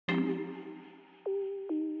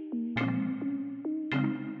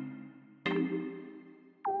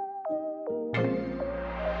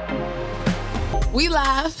We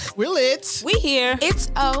live. We're lit. We here.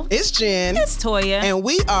 It's O. It's Jen. It's Toya. And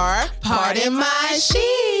we are Pardon My Chic.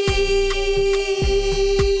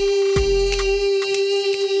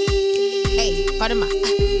 Hey, pardon my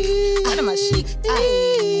chic.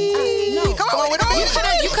 No, come on,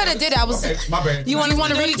 You could have did it. I was. Okay, my bad. You want to do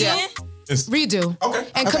it redo? again? Redo. Okay.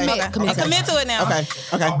 And Okay. commit. Okay. Commit. Commit to it now. Okay.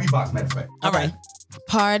 I'll beatbox, matter of fact. All right.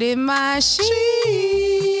 Pardon my chic.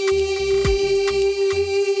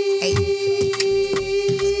 Hey.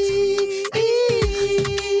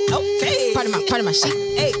 Okay. Pardon my chic.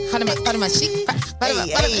 Hey. Pardon my chic. Pardon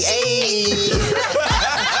my chic.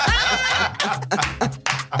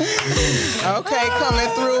 Okay, coming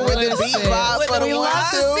through with the beatbox for the We love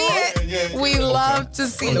to see it. We love to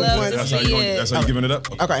see it. That's how you giving it up?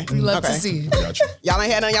 Okay. We love to Okay. see it. Gotcha. Y'all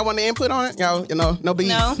ain't had none y'all want to input on it? Y'all, no beats?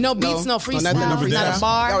 No. No beats, no freestyle, nothing, not a dance.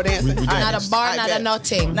 bar, Y'all dancing? We All right. not a bar, All right, not a bet.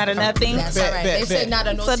 nothing. Not a nothing. That's Bet, all right. bet, They said bet. not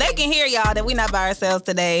a no. So they can hear y'all that we not by ourselves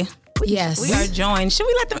today. Yes. We are joined. Should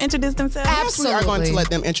we let them introduce themselves? Yes, we are going to let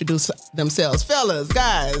them introduce themselves. Fellas,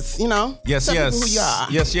 guys, Yes, tell yes. people who you are.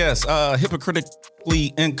 Yes.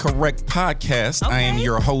 Hypocritically Incorrect Podcast. I am Okay.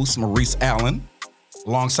 your host, Maurice Allen.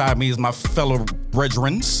 Alongside me is my fellow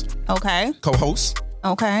brethrens, Okay. co-host.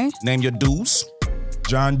 Okay. Name your dues.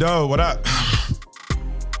 John Doe, what up?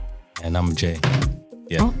 And I'm Jay.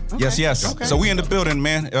 Yeah. Yes. Okay. So we in the building,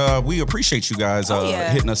 man. We appreciate you guys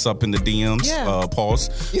yeah. hitting us up in the DMs. Yeah. Pause.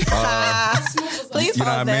 Please You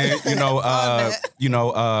know what I pause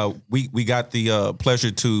mean? We got the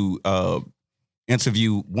pleasure to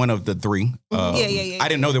interview one of the three. Yeah. I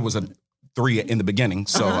didn't know there was a three in the beginning,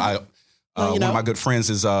 so one of my good friends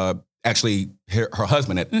is actually her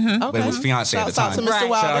husband, but it was fiance at the Shout out time. to Mr.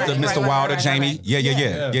 Wilder. Shout out to Mr. Wilder, Jamie. right.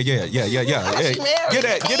 Yeah. Get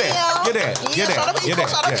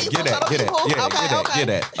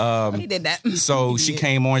that. He did that. So she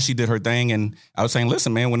came on, she did her thing, and I was saying,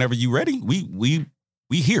 listen, man, whenever you ready, we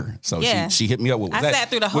here. So Yeah. she hit me up. What was I that? sat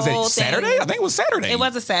through the Was whole it Saturday? thing. I think it was Saturday. It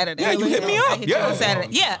was a Saturday. Yeah, you hit me I up. hit you on Saturday.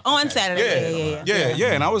 Yeah, on Saturday.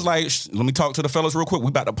 Yeah. And I was like, let me talk to the fellas real quick. We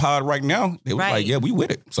about to pod right now. They was Right. like, yeah, we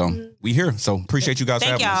with it. So we here. So appreciate you guys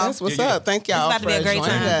Thank having y'all. us. That's what's Yeah. up. Thank y'all It's about to be a for great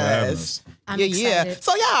joining time. us. I'm Yeah. excited.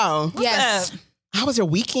 So y'all, Yes. how was your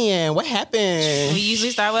weekend? What happened? We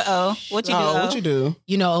usually start with O. What you do? Oh, O? what you do?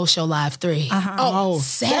 You know, O Show Live 3. Oh,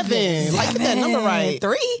 7. Like, get that number right.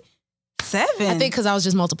 3? 7. I think because I was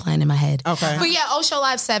just multiplying in my head. Okay. But yeah, O Show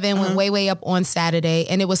Live 7 went way up on Saturday,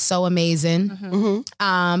 and it was so amazing.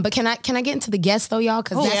 But can I get into the guests though, y'all?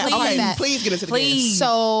 Because that's Yeah, the part okay. that. Please get into the Please. game.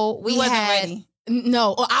 So We we wasn't had ready.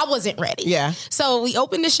 no, I wasn't ready. Yeah. So we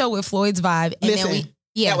opened the show with Floyd's Vibe, and Listen, then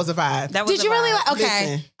that was a vibe. That was Did the you really vibe. like?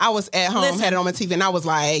 Okay, Listen, I was at home, had it on my TV, and I was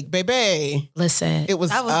like, baby, listen. it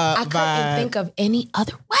was, I couldn't vibe. think of any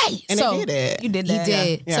other way. And so they did it. You did he that.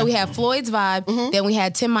 did. Yeah. So we had Floyd's Vibe. Then we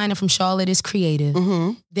had Tim Miner from Charlotte is Creative.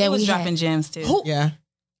 Mm-hmm. Then He was we dropping had, gems too. Who- Yeah.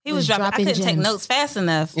 He was was dropping. I dropping couldn't take gems. notes fast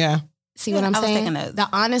enough. Yeah. See what I'm I was saying? taking notes. The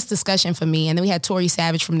honest discussion for me. And then we had Tori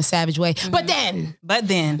Savage from The Savage Way. But then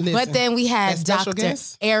Listen. we had That special Dr.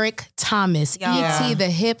 guest? Eric Thomas, Yeah. E.T., the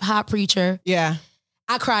hip hop preacher. Yeah.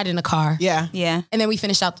 I cried in the car. Yeah. Yeah. And then we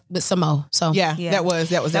finished out with Samo. So Yeah. Yeah. That was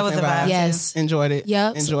That was definitely the a vibe. vibe. yes. Enjoyed it.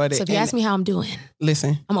 Yep. Enjoyed it. So if you And ask me how I'm doing,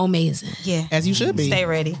 listen, I'm amazing. Yeah. as you should be. Stay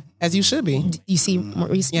ready. As you should be. You see,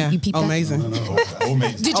 Maurice, Yeah. you peeped that? Amazing. Amazing.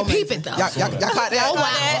 Did you peep it though? Y'all caught that? Oh,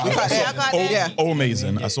 wow. You caught that? Y'all caught that? Yeah.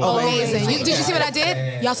 Amazing. I saw that. Amazing. Did you see what I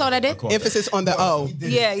did? Y'all saw what I did? Emphasis on the O.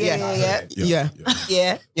 Yeah. Yeah.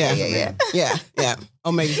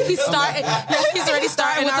 Amazing. He's starting. He's already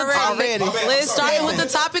starting with the topic. Already. Starting with the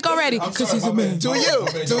topic already. Because he's a man. Do you.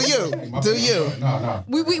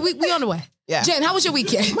 We on the way. Yeah. Jen, how was your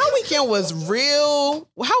weekend? My weekend was real.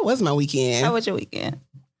 How was my weekend? How was your weekend?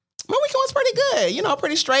 My weekend was pretty good.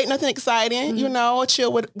 Pretty straight, nothing exciting.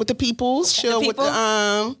 Chill with the peoples, chill with people?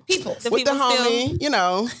 the People. with the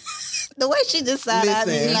homie. The way she just said that,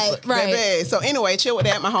 Listen, like, Right. baby. So anyway, chill with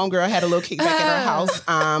that. My homegirl had a little kickback at her house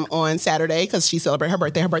on Saturday because she celebrated her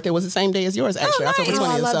birthday. Her birthday was the same day as yours, actually, nice. October Oh,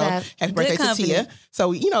 I 20th. love So that. happy birthday to company. Tia.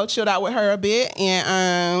 So chilled out with her a bit,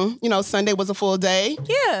 and Sunday was a full day.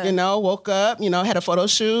 Yeah. Woke up. Had a photo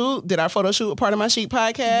shoot. Did our photo shoot with Part of My Chic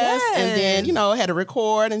podcast, and then had to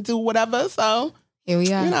record and do whatever. So Here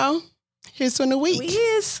we are. here's to a new week.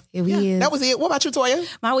 Here we is. That was it. What about you, Toya?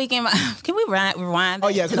 My weekend. Can we rewind? Oh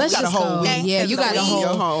yeah, because Let's you got a just whole go. week. Yeah, you got the a whole- Your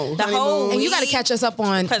whole the whole honeymoon. And you got to catch us up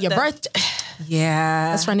on Because your the- birthday. Yeah.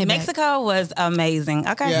 Let's run it back. Mexico was amazing.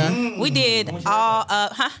 Okay. Yeah. We did all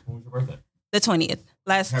the 20th.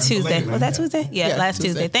 Last Tuesday. Was that Tuesday? Yeah, last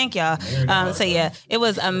Tuesday. Thank y'all. So yeah, it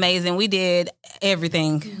was amazing. We did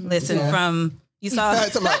everything. Listen, from You saw.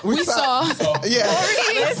 we saw. Yeah.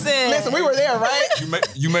 Listen, we were there, right?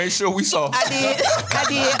 You made sure we saw. I did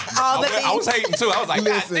all the things. I was hating too. I was like,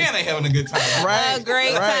 God damn, they having a good time. Right. A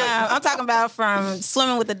great time. I'm talking about from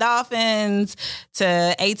swimming with the dolphins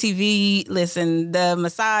to ATV. Listen, the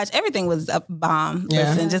massage, everything was a bomb. Yeah.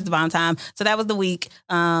 Listen, just a bomb time. So that was the week.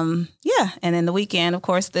 And then the weekend, of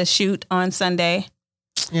course, the shoot on Sunday.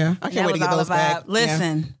 Yeah, I can't wait to get those back.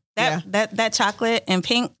 Listen, that chocolate and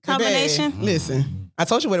pink combination. Babe, listen, I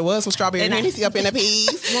told you what it was. Some strawberry Hennessy up in the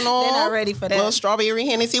peas. You know, they're not ready for that. Well, strawberry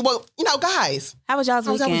Hennessy. Well, guys, how was y'all's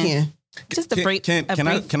weekend? Just a brief.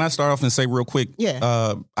 Can I start off and say real quick?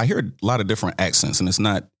 Yeah. I hear a lot of different accents, and it's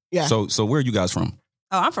not. Yeah. So where are you guys from?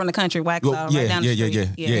 Oh, I'm from the country, Waxhaw, right down the street.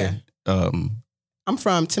 Yeah. I'm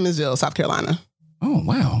from Timminsville, South Carolina. Oh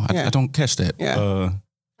wow, I don't catch that. Yeah.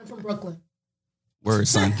 I'm from Brooklyn. Word,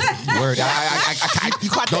 son. Word. You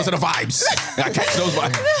caught those are the vibes. I catch those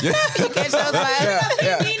vibes. Yeah. Catch those vibes.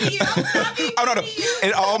 Yeah. Oh no,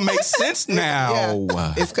 it all makes sense now.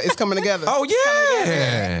 Yeah. It's coming together. Oh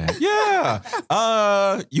yeah,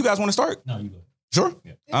 yeah. You guys want to start? No, you go. Sure. Real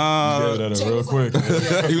quick.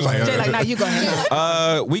 He was like, Jay, like, now you go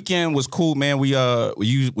ahead. weekend was cool, man. We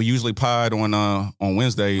usually pod on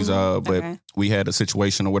Wednesdays, but we had a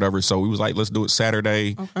situation or whatever, so we was like, let's do it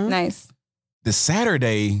Saturday. Okay. Nice. The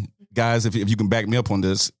Saturday, guys, if you can back me up on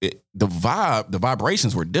this, the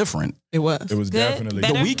vibrations were different. It was. It was Good. definitely.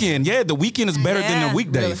 Better? The weekend is better than the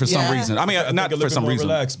weekday Really? for some reason. I mean, I not think a for little some more reason.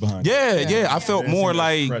 relaxed behind. Yeah. I felt more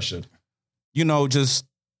like, pressured. just.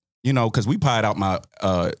 Because we pied out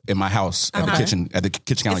in my house at the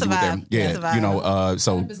kitchen counter. It's a You were there, vibe. It's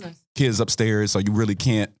a vibe. so kids upstairs, so you really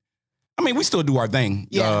can't. I mean, we still do our thing.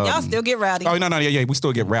 Yeah. Y'all still get rowdy. Oh no, yeah, we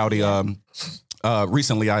still get rowdy.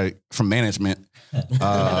 Recently, from management.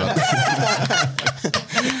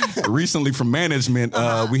 Recently, from management,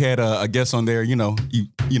 we had a guest on there. You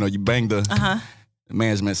banged the.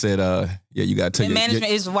 Management said, you gotta take and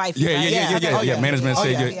management is wife. Yeah. right? Management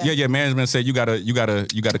said, management said you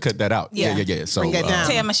gotta cut that out. Yeah. Yeah. So Bring that down.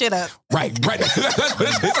 Tear my shit up. right. That's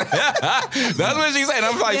what she said.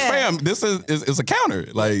 I'm like, fam, this is a counter.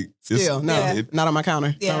 Like, Still, no, not on my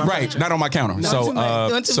counter. Yeah. Right, not on my counter. Doing So, too much.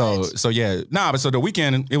 Doing too much. so yeah, but so the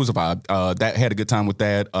weekend it was a vibe. That had a good time with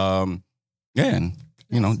that. And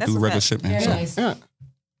That's do what's regular up. shit, man. So. Nice.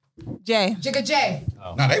 Jay. Jigga J.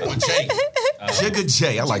 No, they want Jay. Jigga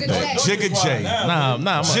J. I like that. Jigga J. Nah.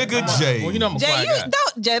 Jigga J. Well, I'm a Jay, quiet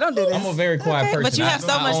guy. don't do this. I'm a very quiet person. But you have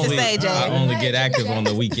so much to say, Jay. I only get active on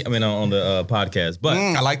the weekend. I mean, on the podcast. But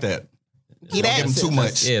I like that. Get Don't give them active. too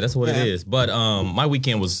much. yeah, that's what it is. But my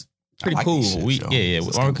weekend was pretty like cool. this shit, yo.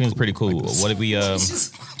 My weekend was pretty cool. What did we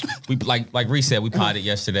we like Reese said, we potted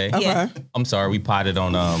yesterday. Yeah. I'm sorry, we potted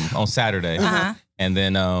on Saturday. And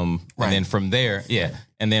then and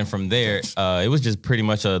then from there, it was just pretty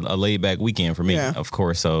much a laid back weekend for me, of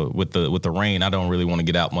course. So with the rain, I don't really want to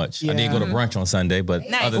get out much. I did go to brunch on Sunday, but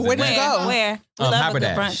Nice. other than Where'd you that, go? Where? We love a good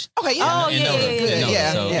Haberdash. brunch. Okay, yeah. Oh, yeah.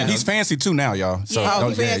 Yeah. So, Yeah. He's fancy too now, y'all. So Yeah. Oh,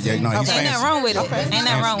 he's fancy? he's Okay. Ain't fancy. nothing wrong with it. Ain't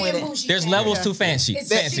nothing wrong with it. there's levels to fancy.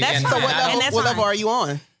 Fancy. That's And fine. So what And level, that's what level fine. are you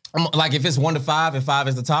on? I'm, like if it's 1 to 5 and 5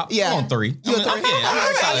 is the top, Yeah. I'm on 3. You a I'm, three? yeah, I'm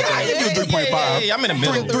a solid Okay. three. I give you 3.5. Yeah, I'm in the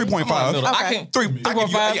middle. 3.5. I'm in the middle. Okay. I can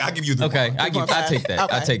 3.5. I give you the Okay, I take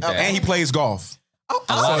that. I take that. And he plays golf. Oh,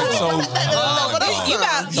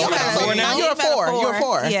 You got four now? You're a four. You're a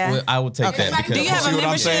four. Yeah. Well, I will take that because Do you have See a what I'm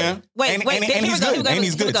membership? saying? Wait, And here he's we go, good. here we go, And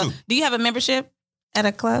he's here we good, go. too. Do you have a membership at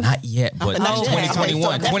a club? not yet, but not yet.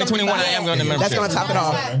 2021. 2021, I am going to membership. That's going to top it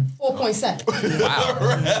off. 4.7.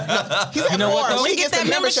 Wow. He's at You know what, four. though? When he Get gets that the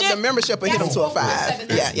membership, membership? the membership will hit him to a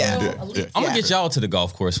 5. Yeah. I'm gonna get y'all to the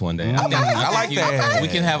golf course one day. I like that. We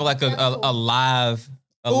can have like a live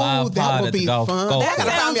Ooh, pod that would at the be golf fun. golf I course.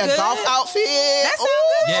 gotta find me a Sounds golf good. outfit. That sounds Ooh,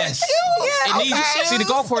 good. Yes. Yeah. It needs, see, the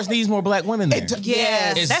golf course needs more black women there.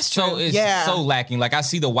 Yes, It's that's so true. it's Yeah. so lacking. Like I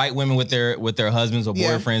see the white women with their husbands or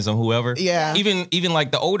Yeah. boyfriends or whoever. Yeah. Even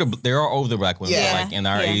like the older, there are older black women Yeah. like in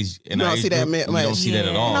our Yeah. age. In You our don't age see that group, we much. don't see that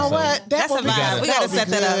at all. You know So what? That's a would be vibe. good. We That gotta would be set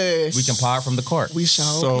that up. good. we can pod from the cart. We show.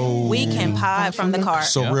 So We can pod from the car.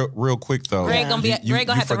 So Yeah. real quick though, Greg gonna be- Greg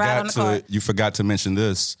gonna have to ride on the cart. You forgot to mention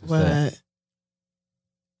this. What?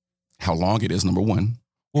 How long it is? Number one.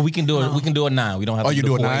 Well, we can do it. We can do a 9. We don't have. Oh, to you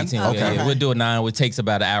do a the 9? 4:18. Okay. Yeah, we'll do a 9. It takes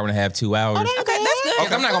about an hour and a half, 2 hours. Okay, that's good.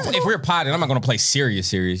 Because I'm not gonna. If we're potting, I'm not gonna play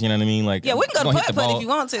serious. You know what I mean? Like, Yeah, we can go to hit the putt-putt ball. if you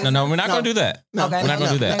want to. No, we're not gonna do that. No. Okay. We're not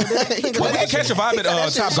gonna do that. Well, we can catch a vibe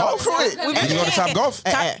at Top Golf. You can go to Top Golf.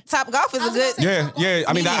 Top Golf is a good. Yeah.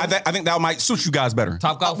 I mean, I think that might suit you guys better.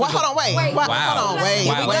 Top Golf. Well, hold on, wait. Wow. Hold on, wait.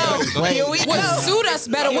 Wow. Here we Would go. suit us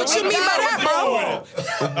better. What you mean by that, bro?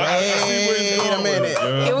 Wait a minute.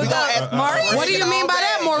 Here we go. Maurice. What do you mean by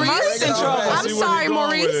that, Maurice? Maurice in trouble. I'm sorry,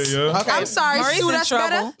 Maurice. Okay. I'm sorry. Maurice Suit in us trouble.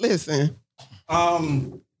 better. Listen. I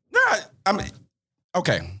mean,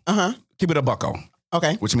 okay. Keep it a bucko.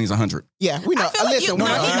 Okay. Which means 100. Yeah, we know. feel like Listen, you- we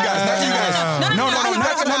know. no, Not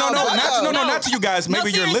to you guys. Not to you guys.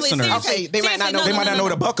 Maybe your seriously, listeners. Okay, they might not know. They might not know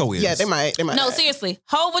what a bucko is. Yeah, they might. No, seriously.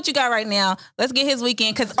 Hold what you got right now. Let's get his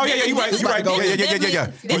weekend because. Oh, yeah, you're right. You're right. Yeah.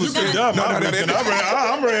 This is gonna. Yeah,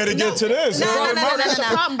 I'm ready to get to this. No. That's your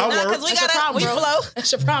problem, bro. I work. Because we gotta flow.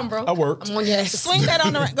 That's your problem, bro. I worked. I'm on your ass. Swing that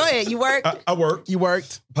on the. Go ahead. You work. I worked. You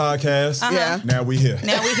worked. Podcast. Yeah. Now we here.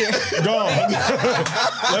 Now we here. Go on.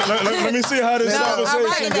 let me see how this conversation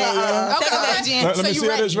Take it goes. back. Take it back, Jen. Let me see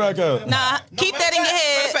how this rack out. Nah, keep that in your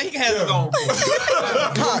head. He can have it going.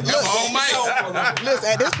 Listen,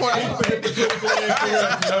 at this point,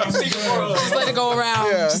 Just let it go around.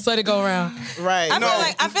 Yeah. Just let it go around. right.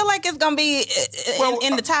 I feel like it's gonna be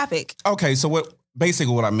in the topic. Okay, so what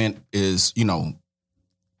I meant is,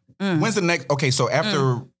 when's the next? Okay, so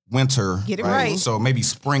after winter, Get it right. So maybe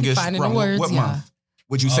springish. Finding the around words, what yeah. month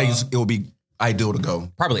would you say it would be ideal to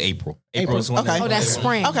go? Probably April. April is when. Okay. Oh, that's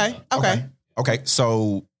spring. Okay. Okay,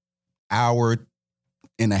 so hour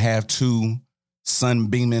and a half, 2, sun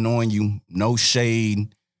beaming on you, no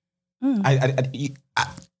shade.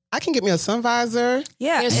 I can get me a sun visor.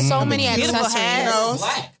 Yeah. There's so many Beautiful accessories. hats.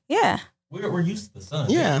 Black. Yeah. We're used to the sun.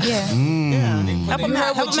 Yeah. Yeah. Help him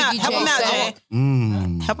out. Help him out. Help him out,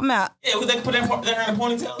 Jay. Help him out. Yeah, they can put that in a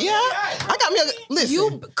ponytail. Yeah. I got me a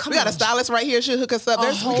listen. We got a stylist right here. She'll hook us up.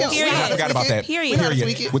 There's we Period. gotta I forgot about tweak that. it. Period. We gotta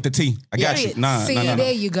tweak it. With the T. I got you. Period. Nah, See, nah.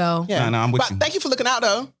 there you go. Yeah. Nah, I'm with But you. thank you for looking out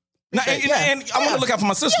though. No, and I want to look out for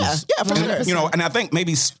my sisters. Yeah, for sure. And I think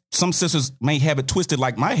maybe some sisters may have it twisted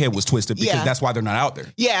like my head was twisted because Yeah. that's why they're not out there.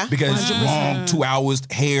 Yeah. Because long 2 hours,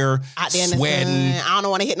 hair, Out there in the sweating. sun. I don't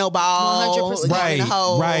want to hit no ball. 100%. Right, In the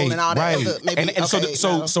hole right, and all that. right. Other, maybe,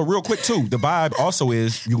 And so real quick too, the vibe also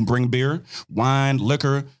is you can bring beer, wine,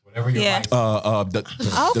 liquor, Whatever you Yeah. like.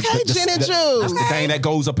 gin and juice. the thing that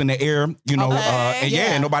goes up in the air, and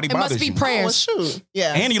yeah. nobody It bothers must be you. Oh, prayers. shoot.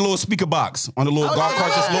 Yeah. And your little speaker box on the little golf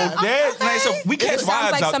cart, just little. Yeah, so we catch This sounds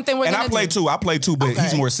vibes like out. something we're And I gonna play do. too. I play too, but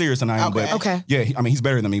he's more serious than I am. Okay. But Okay. yeah, I mean he's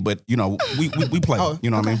better than me. But we play. You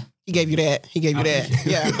know what I mean? He gave you that.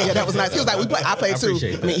 Yeah, that was nice. He was like, I play too.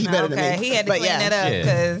 appreciate I mean, he better than me. Okay. He had to But clean yeah. that up Yeah.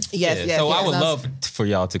 because. Yes. So I would yes. love for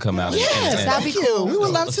y'all to come out. Yes, that'd be cool. We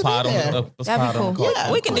would love let's to be pod on there. let's That'd be pod on the cool. cart.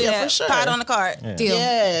 Yeah. We can do Yeah, that. for sure. Pot on the cart. Deal.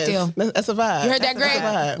 Yes. Deal. That's a vibe. You heard that, That's a Greg?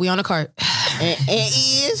 vibe. We on the cart. And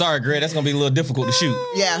is. Sorry, Greg. That's gonna be a little difficult to shoot.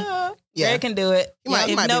 Yeah. Yeah. Greg can do it. might-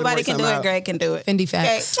 he If might be able to nobody work can do something it, out. Greg can do it. Fendi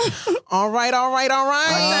facts. All right. What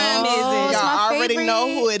time is it? It's Y'all my already favorite.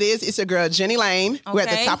 know who it is. It's your girl, Jenny Lane. We're at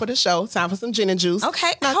the Okay. top of the show. Time for some gin and juice.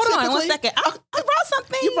 Okay, Now, hold on one typically- second. I brought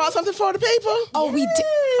something. You brought something for the people? Oh, we did.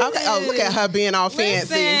 Okay. Oh, look at her being all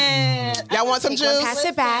fancy. Listen. Y'all want some juice? Pass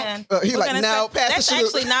it back. He We're like, gonna no, say- pass the That's shoe.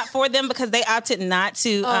 actually not for them because they opted not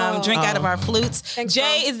to drink out of our flutes. Thanks,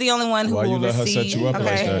 Jay bro. is the only one who Why you will let her receive. set you up like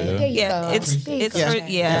that, yeah? There you Yeah, go. it's There you it's go. for,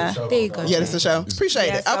 yeah. There you go. Yeah, that's the show. Appreciate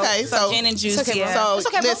Yeah, it. so- Okay, so gin and juice. It's okay, bro. yeah. so It's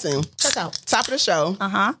okay, bro. listen, Check out. top of the show.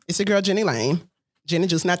 It's your girl Jenny Lane, gin and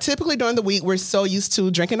juice. Now, typically during the week, we're so used to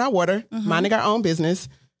drinking our water, minding our own business.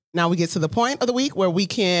 Now we get to the point of the week where we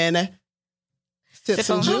can sip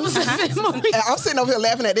some on- juice. I'm sitting over here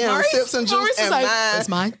laughing at them. Maurice- Sip some juice Maurice is and like, mine. it's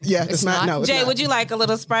mine. Yeah, it's mine. not. No, it's Jay, not. would you like a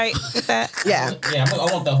little Sprite with that? Yeah. Yeah, I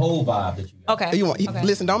want the whole vibe that you got. Okay. You want?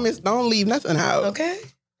 Listen, don't leave nothing out. Okay.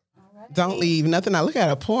 Don't leave nothing out. Look at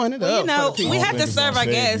her pouring it up. You know, for the people. we have to serve our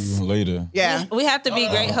guests. Later. Yeah. We have to be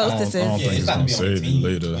great I don't hostesses. think it's gonna save you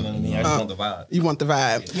later. You know what I mean? I just want the vibe. You want the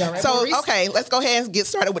vibe. So, Maurice? okay, let's go ahead and get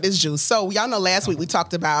started with this juice. So, y'all know last week we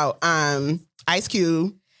talked about Ice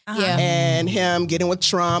Cube Yeah. and him getting with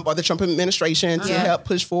Trump or the Trump administration to Yeah. help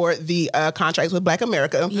push forward the contracts with Black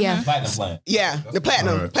America. Yeah. Platinum plan. Yeah, the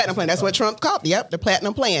platinum plan. That's what Trump called. Yep, the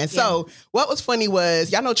platinum plan. So what was funny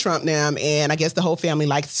was y'all know Trump now, and I guess the whole family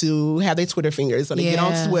likes to have their Twitter fingers. So they get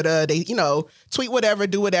on Yeah. Twitter, they tweet whatever,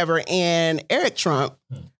 do whatever. And Eric Trump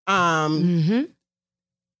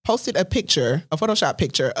posted a Photoshop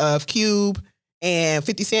picture of Cube and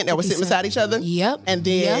 50 Cent that were sitting beside each other. Yep. And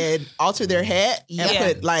then altered their hat and Yeah.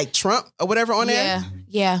 put like Trump or whatever on there. Yeah.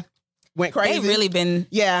 Yeah. went crazy. They really been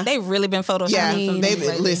photoshopping. Yeah, some they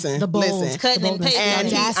things lately. The bold. Cutting and pasting. And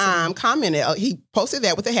he commented, he posted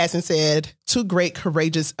that with the hats and said, 2 great,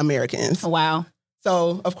 courageous Americans. Wow.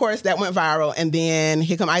 So, of course, that went viral. And then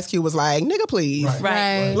here come Ice Cube was like, nigga, please.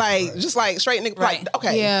 Right. Like, just like straight nigga. Right. Like,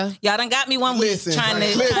 okay. Yeah. Y'all done got me one week trying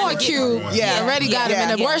to Poor Cube. Yeah. Already got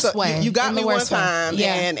him in the worst way. You got In me the one worst way. time.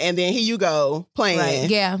 Yeah. And then here you go playing. Right.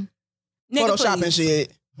 Yeah. Nigga, Photoshopping please.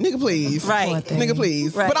 shit. Nigga, please. Right. Nigga,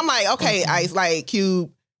 please. Right. But I'm like, okay, Ice, like,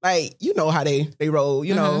 Cube, like, you know how they roll,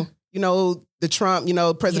 you know. You know, the Trump,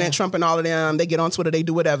 President Trump and all of them, they get on Twitter, they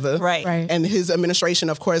do whatever. Right. And his administration,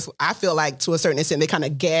 of course, I feel like to a certain extent, they kind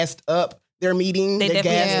of gassed up their meeting. They definitely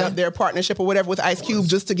gassed did. up their partnership or whatever with Ice Cube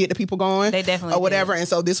just to get the people going. They definitely or whatever. did. And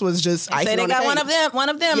so this was just icing Say they on the got cake. one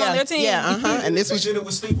of them on their team. Yeah, And this was did it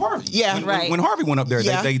with Steve Harvey. Yeah. Right. When Harvey went up there,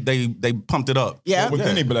 Yeah. they pumped it up. Yeah. With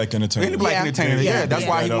any black entertainer. Any black Yeah. entertainer, Yeah. that's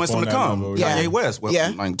why he Right wants up them to on that come. level, yeah. Kanye West. Well,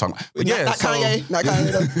 Yeah. I ain't talking about. But yeah, not Kanye. Not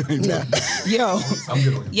Kanye. No.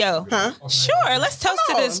 Yo. Huh? Sure. Let's toast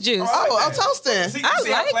to this juice. Oh, toasting. I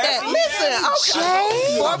like that. Listen, okay.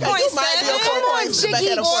 Jay. 4.7. Come on,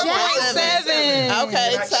 Jiggy Jay. 4.7.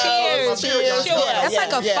 Okay, Cheers. cheers. Sure. That's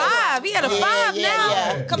like a 5. He had a 5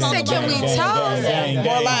 now. Come on. Said, can we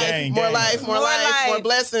toast? More life, more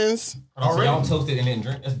blessings. So y'all toasted and didn't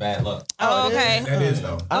drink. That's bad luck. Oh, okay. That is,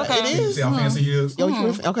 though. Okay. It is. See how fancy he is? Yo,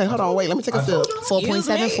 okay, hold on, wait, let me take a sip.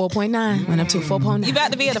 4.7, 4.9. Went up to 4.9. You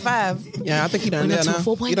about to be at a 5. Yeah, I think he done Went there up to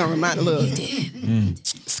now. 4.9. You don't remind look.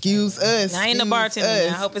 Excuse us. I ain't no bartender.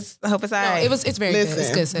 I hope it's all right. It's very good.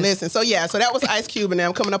 It's good, sis. Listen. So that was Ice Cube and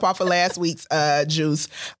them coming up off of last week's juice.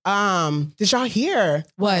 Did y'all hear?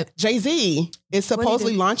 What? Jay-Z is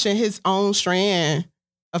supposedly launching his own strand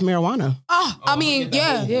of marijuana. Oh, I mean,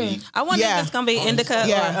 yeah. I wonder Yeah. if it's gonna be indica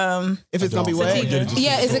Yeah. or If it's gonna be what?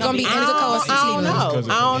 Yeah, is it going to be indica or I don't sativa?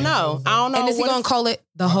 know. I don't know. And is he What going to call it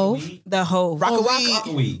the Hove? the whole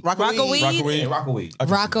Rockaway? Rockaway? Rockaway.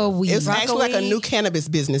 Rockaway. It's actually like a new cannabis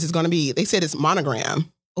business. It's going to be, they said it's Monogram.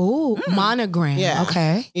 Ooh, Monogram. Yeah.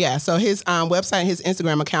 Okay. Yeah, so his website, his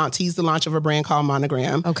Instagram account teased the launch of a brand called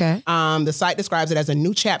Monogram. Okay. The site describes it as a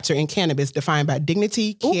new chapter in cannabis defined by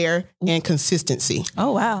dignity, care, and consistency.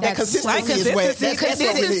 Oh wow. That consistency is what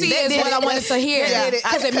Consistency is what I wanted to hear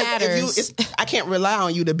because it matters. I can't rely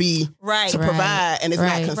on you to be Right. to provide, and it's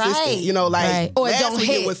Right. not consistent. Right. You know, like Right. Or it last don't week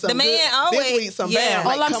hit. it was some The man good, always- this week some yeah. bad.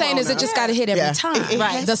 All Like, I'm come saying on is it now. just got to hit every Yeah. time. It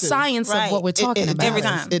has The to. science Right. of what we're talking about. Every does.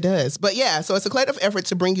 time. It does. But yeah, so it's a collective effort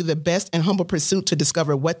to bring you the best and humble pursuit to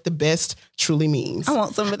discover what the best truly means. I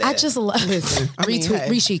want some of that. I just love Listen, I mean, retweet, hey.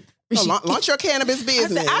 resheet. So launch your cannabis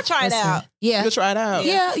business. I'll try it out. Yeah. You'll try it out.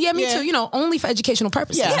 Yeah, me Yeah. too. You know, only for educational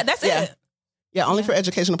purposes. Yeah, that's it. Yeah, only for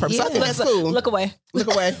educational purposes. Yeah. I think that's cool. Look away.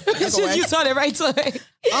 Look away. Look away. You saw that right away.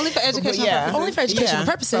 Only for educational purposes. Only for educational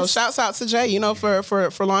So purposes. shouts out to Jay,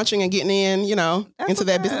 for launching and getting in, into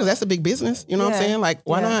that business. That's a big business. You know what I'm Yeah. saying? Like,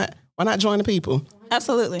 why not? Why not join the people?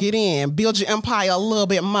 Absolutely. Get in, build your empire a little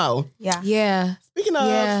bit more. Yeah. Yeah. Speaking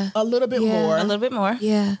of a little bit Yeah. more, A little bit more.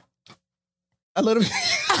 Yeah. a little bit.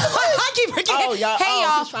 I keep forgetting. Oh, y'all- hey,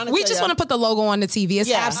 oh, she's trying to we tell just y'all. want to put the logo on the TV. It's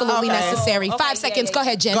Yeah, absolutely okay. necessary. Okay, 5 seconds. yeah. Go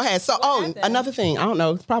ahead, Jen. Go ahead. So, another thing. I don't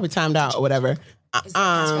know. It's probably timed out or whatever.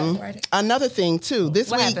 Another thing too. This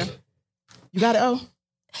What week, happened? you got it. Oh,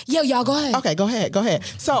 Yo, y'all, go ahead. okay. Go ahead.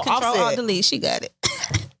 So, Control Alt Offset. Delete. She got it.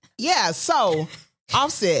 Yeah. So,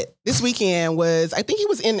 Offset this weekend was. I think he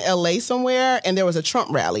was in LA somewhere, and there was a Trump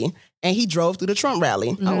rally, and he drove through the Trump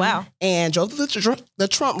rally. Oh wow. And drove to the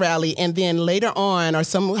Trump rally, and then later on, or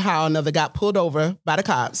somehow or another, got pulled over by the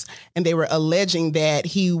cops, and they were alleging that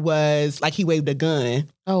he waved a gun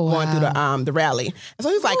going through the rally. And so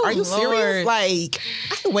he's like, "Are you serious? Lord. Like,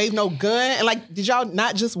 I didn't wave no gun." And like, did y'all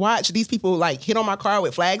not just watch these people like hit on my car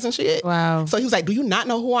with flags and shit? Wow. So he was like, "Do you not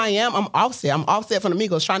know who I am? I'm Offset. I'm Offset from the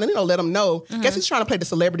Migos." Trying to let them know. Guess he's trying to play the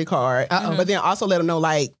celebrity card, but then also let them know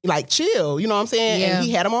like chill. You know what I'm saying? Yeah. And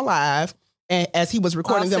he had them on live. And as he was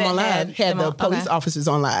recording them on live, had the police officers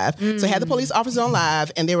on live. So had the police officers on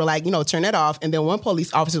live, and they were like, turn that off. And then one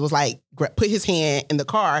police officer was like, put his hand in the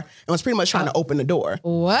car and was pretty much trying to open the door.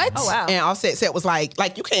 What? Oh wow. And Offset was like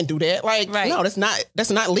you can't do that. Like, Right. no, that's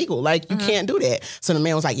not legal. Like, you can't do that. So the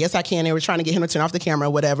man was like, yes, I can. They were trying to get him to turn off the camera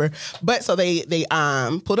or whatever. But so they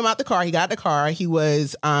pulled him out the car. He got out the car. He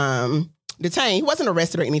was detained. He wasn't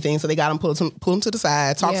arrested or anything. So they got him, pulled him to the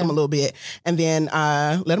side, talked to him a little bit, and then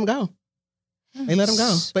let him go. They let him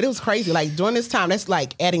go. But it was crazy. Like, during this time, that's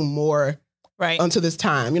like adding more Right. onto this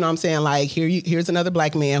time. You know what I'm saying? Like, here's another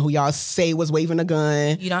black man who y'all say was waving a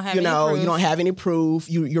gun. You don't have you any know, proof. you don't have any proof.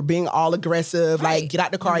 You're being all aggressive. Right. Like, get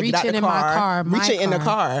out the car, get out Reaching the in my car, my reaching in the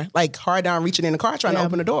car. car. Like, hard down, reaching in the car, trying to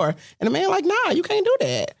open the door. And the man like, nah, you can't do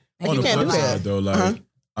that. On You the can't flip do that. side, though, like,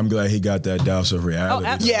 I'm glad he got that dose of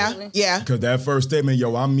reality. Yeah. Because that first statement,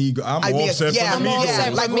 yo, I'm offset from the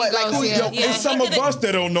Migos. Like who? It's some of us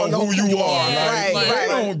that don't know who you are. Right. They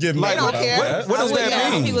don't get mad don't about care. that. What does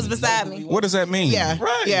that mean? He was beside me. What does that mean? Yeah.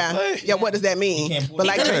 Right. Yeah. What does that mean? But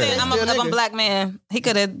like, He could have said, I'm a black man. He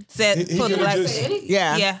could have said, He pull the could've black just- man.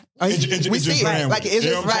 Yeah. Yeah. We see it. Like it's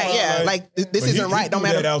just right. Yeah. Like this isn't right. Don't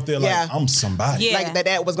matter. That out there, like I'm somebody. Yeah. Like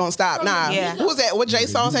that was gonna stop. Nah. Yeah. Who was that? What Jay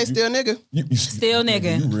Song say? Still nigga. Still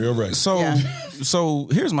nigga. You real right. So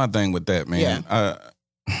here's my thing with that, man.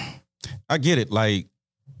 I get it. Like,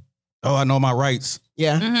 I know my rights.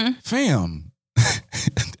 Yeah. Fam.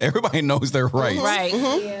 Everybody knows their rights. Right.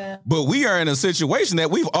 Yeah. But we are in a situation that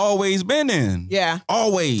we've always been in. Yeah.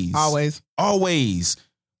 Always.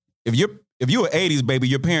 If you're an 80s baby,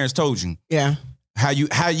 your parents told you Yeah. how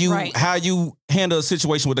you handle a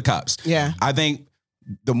situation with the cops. Yeah. I think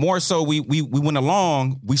the more so we went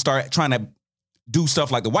along, we start trying to do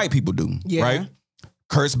stuff like the white people do. Yeah. Right?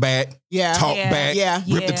 Curse back, talk back,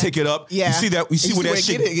 rip the ticket up. Yeah. You see that? We see where that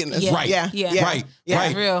shit is. right. Yeah.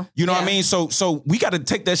 Right. Real. You know what I mean? So we got to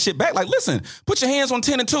take that shit back. Like, listen, put your hands on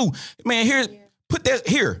 10 and 2. Man, put that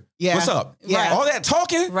here. Yeah. What's up? Yeah. All that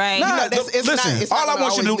talking? Right. Nah, it's listen, not all I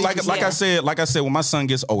want you to do, always like I said, when my son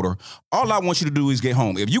gets older, all I want you to do is get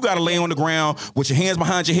home. If you got to lay on the ground with your hands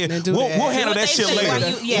behind your head, we'll handle that shit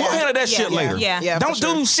later. We'll handle that shit later. Yeah. Don't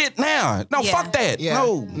do shit now. No, fuck that. Yeah.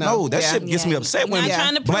 No, that shit gets me upset when Not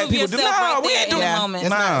trying to black prove people do. yourself Nah, right we there ain't in doing the that. moment. It's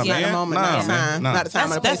not the moment, Nah, not the time, man. not the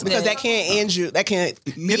time or the place, That's because good. that can't end you. That can't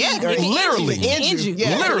lead or literally. end you.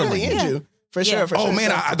 Yeah, Literally. end you. For sure. Oh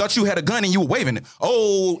man, I thought you had a gun and you were waving it.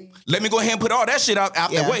 Oh, let me go ahead and put all that shit out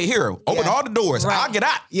the way. Here, open all the doors. Right. I'll get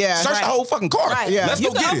out. Yeah, Search the whole fucking car. Right. Yeah. Let's You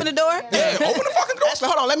go can get open it. the door. Yeah, open the fucking door. Actually,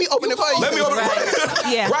 hold on. Let me open it for you. Let me open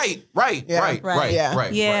it. Yeah.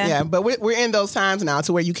 Right. Yeah, but we're in those times now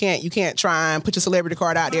to where you can't try and put your celebrity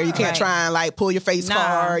card out there. You can't try and like pull your face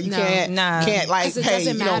card. You can't like, 'Cause it hey,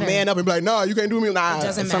 doesn't you know, matter. man up and be like, no, you can't do me. Nah, It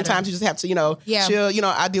doesn't matter. sometimes you just have to, Yeah. chill.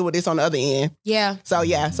 I deal with this on the other end. Yeah. So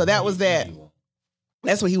so that was that.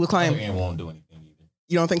 That's what he was claiming. And won't do anything either.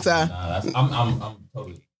 You don't think so? Nah, I'm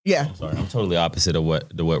totally. Yeah, I'm sorry. I'm totally opposite of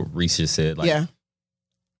what Reese just said. Like, yeah,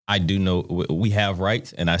 I do know we have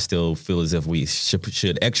rights, and I still feel as if we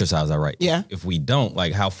should exercise our right. Yeah. If we don't,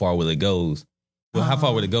 like, how far will it go? Well, how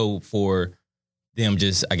far will it go for them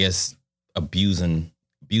just, I guess, abusing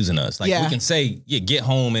us? Like, we can say, get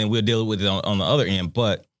home and we'll deal with it on the other end,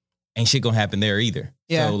 but ain't shit gonna happen there either.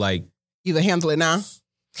 Yeah. So, like, either handle it now.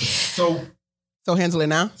 So handle it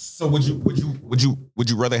now. So would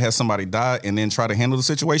you rather have somebody die and then try to handle the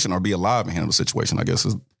situation, or be alive and handle the situation? I guess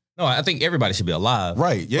is no, I think everybody should be alive.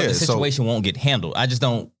 right. Yeah. But the situation won't get handled. I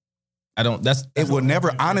don't. That's it will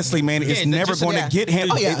never. Honestly, man, it's never going to get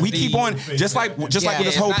handled. We keep on just like with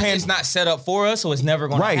this whole pandemic. It's not set up for us, so it's never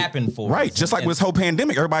going to happen for us. Right. Just like with this whole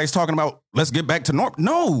pandemic, everybody's talking about let's get back to normal.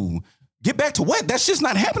 No. Get back to what? That shit's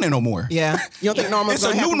not happening no more. Yeah. You don't think normal? It's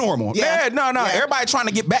a new normal. Yeah. No. Yeah. Everybody trying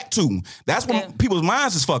to get back to. That's when people's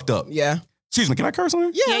minds is fucked up. Yeah. Excuse me, can I curse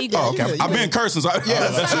on here? Yeah, you can. Oh, okay. I've been cursing. So Too late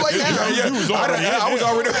now. I was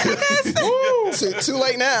already. Too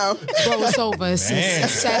late now. Bro, it's over. It's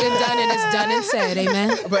said and done, and it's done and said.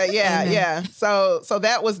 Amen. But yeah. So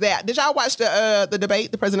that was that. Did y'all watch the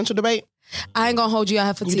debate, the presidential debate? I ain't gonna hold you. I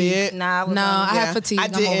have fatigue. You did? Nah, I have fatigue.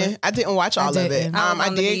 I didn't watch all of it. didn't. I was I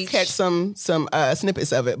on the did beach. catch some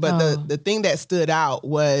snippets of it, but the thing that stood out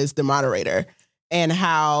was the moderator and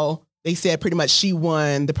how they said pretty much she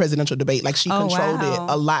won the presidential debate. Like she controlled it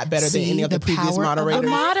a lot better than any of the previous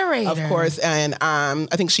moderators. Of course, and I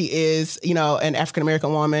think she is, an African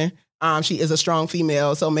American woman. She is a strong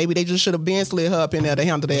female, so maybe they just should have been slid her up in there to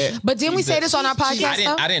handle that. But didn't we say this on our podcast?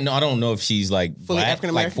 I didn't know. I don't know if she's like Fully black,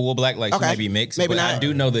 African-American? like full black, like Okay. she may be mixed. Maybe but not. I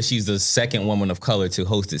do know that she's the second woman of color to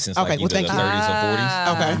host it since like either the thank 30s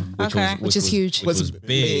you. or 40s. Okay. Which is huge. Which was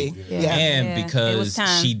big. Yeah. And Yeah. It was because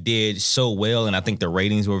time. she did so well, and I think the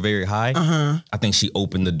ratings were very high, I think she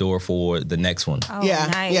opened the door for the next one. Oh, Yeah,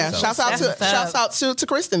 nice. yeah. So Shouts out to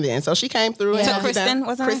Kristen then. So she came through. Yeah. And To held it Kristen, down.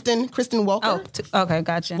 wasn't it? Kristen Walker. Okay,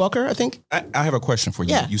 gotcha. Walker, I think. I have a question for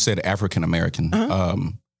you. Yeah. You said African American.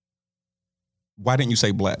 Why didn't you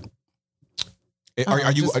say black?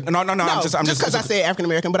 Are you? just- No. I'm just because I say African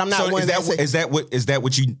American, but I'm not So one is that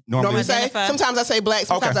what you normally say? Identify. Sometimes I say black.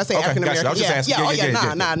 Sometimes I say Okay, African gotcha. American. I was just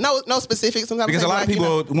asking. Yeah. No specifics. Sometimes Because I a say lot of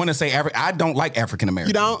black, people want to say African. I don't like African American.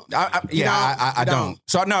 You don't? I don't.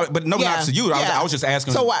 So no, but no knocks to you. I was just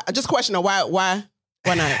asking. So why? Just question her. Why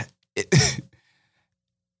not?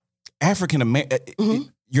 African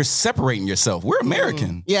American. You're separating yourself. We're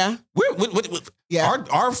American. Yeah. We're Yeah.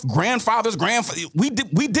 our grandfathers, we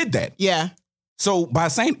did that. Yeah. So by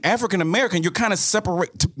saying African American, you're kind of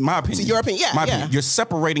my opinion. To your opinion, yeah, opinion, you're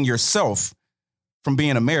separating yourself from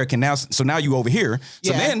being American now. So now you over here.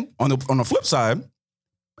 So then on the flip side,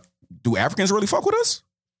 do Africans really fuck with us?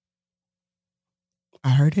 I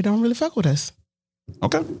heard they don't really fuck with us.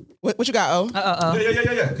 Okay. What you got, O?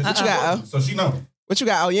 Yeah. What you got, O? So she know. What you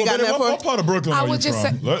got? Oh, you ain't got nothing for What part of Brooklyn are you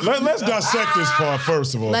from? Let's dissect this part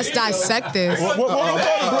first of all. Let's dissect this. What part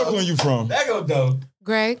of Brooklyn you from? That go though.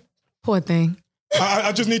 Greg, poor thing.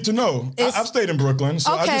 I just need to know. I've stayed in Brooklyn,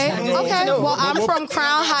 so I just want to know. Okay. Well, I'm from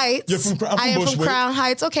Crown Heights. You're from Crown? I am from Crown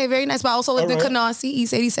Heights. Okay, very nice. But I also lived in Canarsie,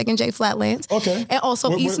 East 82nd J Flatlands. Okay. And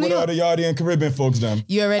also East New What York. are the Yardi and Caribbean folks then?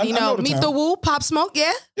 You already know. the Meet town. the Woo, Pop Smoke,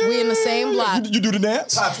 yeah? We in the same block. You do the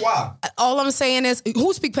dance? Patois. All I'm saying is,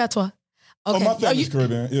 who speak patois? Okay. Oh, my family's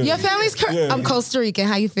Caribbean. Yeah. Your family's Caribbean? Yeah. I'm Costa Rican.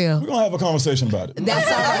 How you feel? We're going to have a conversation about it.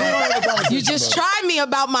 That's all We're gonna have a right. conversation You just about it. tried me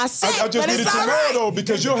about my set, I just but needed it's to all know right. though,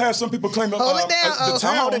 because you'll have some people claim Hold it down, the I'll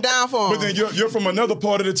town, hold it down for 'em. But then you're from another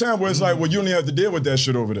part of the town where it's like, well, you don't even have to deal with that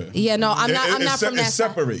shit over there. Yeah, no, I'm not from that It side.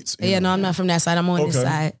 separates. Yeah, no, I'm not from that side. I'm on this Okay.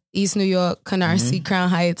 side. East New York, Canarsie, Crown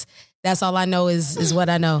Heights. That's all I know is what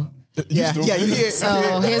I know. Yeah, you hear.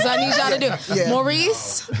 So here's what I need y'all to do. Yeah.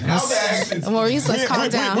 Maurice, let's calm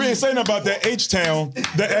down. We ain't saying about that H-Town,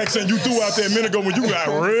 that accent you threw out there a minute ago when you got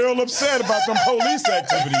real upset about them police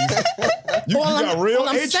activities. You got real all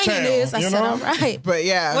I'm H-Town, saying is, I you said, know? all right. But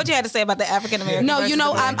yeah. What you had to say about the African American? No, versus you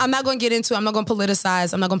know, the black? I'm not going to get into it. I'm not going to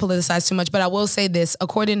politicize. I'm not going to politicize too much, but I will say this.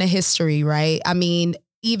 According to history, right? I mean,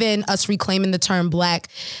 even us reclaiming the term black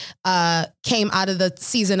came out of the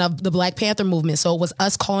season of the Black Panther movement. So it was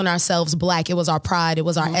us calling ourselves black. It was our pride. It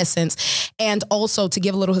was our essence. And also to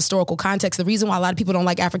give a little historical context, the reason why a lot of people don't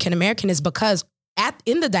like African American is because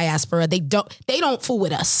in the diaspora, they don't fool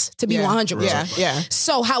with us, to be 100%. Yeah.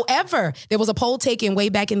 So, however, there was a poll taken way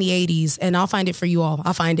back in the 80s, and I'll find it for you all.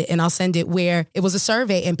 I'll find it and I'll send it, where it was a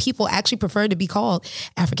survey and people actually preferred to be called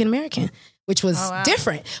African American, which was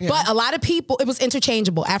different. But a lot of people, it was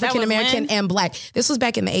interchangeable, African American and black. This was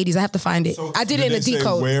back in the 80s. I have to find it. I did it in a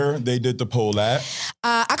decode. Where they did the poll at?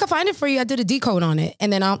 I could find it for you. I did a decode on it,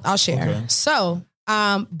 and then I'll share. Okay. So,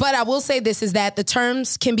 but I will say this is that the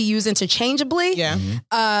terms can be used interchangeably. Yeah.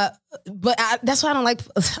 But that's why I don't want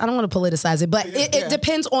to politicize it, but it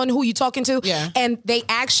depends on who you're talking to. Yeah. And they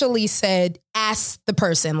actually said, ask the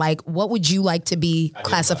person, like, what would you like to be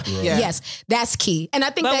classified? Yeah. Yes, that's key. And I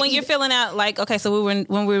think But that when you're filling out, like, okay, so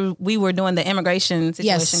we were doing the immigration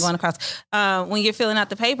situation going across. When you're filling out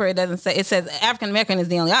the paper, it says African American is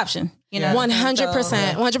the only option. You know,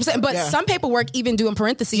 100%. But some paperwork even do in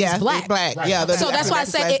parentheses black. Black. Right. Yeah. So that's why I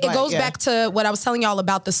say it goes back to what I was telling y'all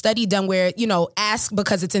about the study done where, ask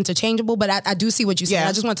because it's interchangeable. But I do see what you said. Yeah.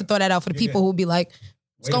 I just want to throw that out for the people who be like,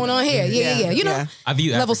 what's going on here? Yeah. You know, I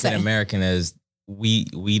view level African American as we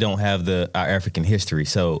don't have our African history.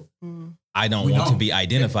 So I don't want to be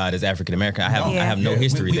identified as African American. I have no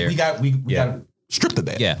history there. We got stripped of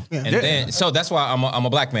that. Yeah. And then so that's why I'm a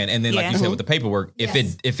black man. And then like you said with the paperwork,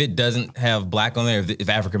 if it doesn't have black on there, if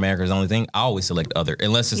African American is the only thing, I always select other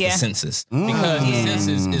unless it's the census. Because the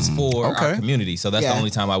census is for our community. So that's the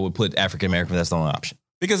only time I would put African American. That's the only option.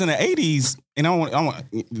 Because in the 80s, and I want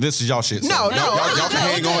this is y'all shit. So y'all can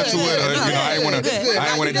hang on to it. Or, I ain't want to deep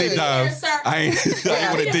dive. I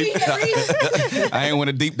ain't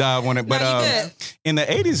want to deep dive on it. But in the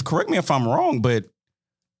 80s, correct me if I'm wrong, but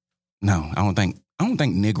no, I don't think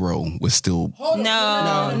Negro was still.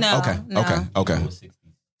 No. Okay.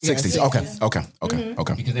 60s. Okay.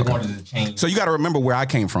 Because they wanted to change. So you got to remember where I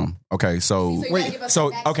came from. Okay, so I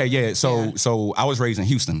was raised in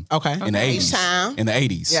Houston. Okay. In the 80s. H-Town. In the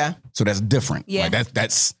 80s. Yeah. So that's different. Yeah. Like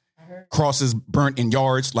that's crosses burnt in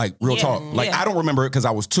yards. Like real talk. Like I don't remember it because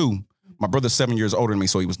I was 2. My brother's 7 years older than me,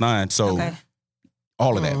 so he was 9. So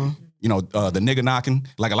all of that. The nigga knocking.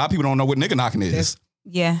 Like a lot of people don't know what nigga knocking is.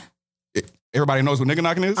 Yeah. Everybody knows what nigga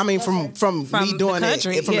knocking is? I mean, from me doing the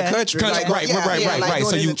country, it from the country. Right.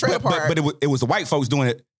 So it was the white folks doing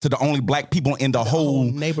it to the only black people in the whole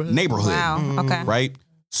neighborhood. Wow. Okay. Right.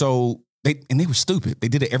 So they were stupid. They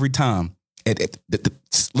did it every time at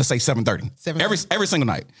let's say 7:30. Every single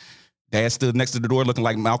night. Dad stood next to the door looking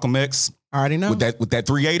like Malcolm X. I already know. With that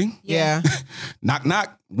 380. Yeah. Knock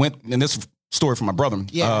knock. Went, and this story from my brother.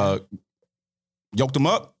 Yeah. Yoked him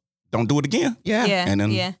up. Don't do it again. Yeah. And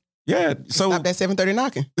then yeah. So stop that 7:30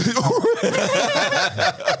 knocking.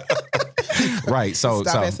 Right. So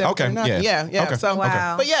okay. Knocking. Yeah. Okay. So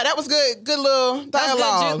wow. But yeah, that was good. Good little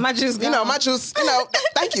dialogue. My juice. My juice.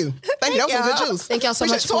 Thank you. Thank you. That was some good juice. Thank y'all so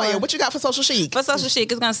much. Toya, what you got for Social Chic? For Social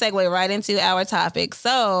Chic, it's going to segue right into our topic.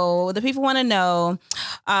 So the people want to know,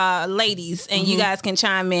 ladies, and you guys can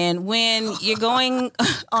chime in, when you're going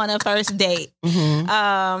on a first date,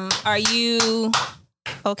 are you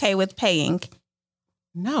okay with paying?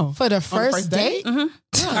 No. For the first date?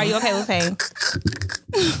 Mm-hmm. Are you okay with paying?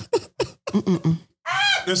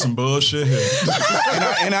 There's some bullshit here.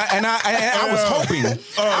 I was hoping.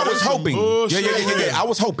 I was hoping. Yeah. I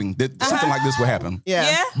was hoping that something like this would happen.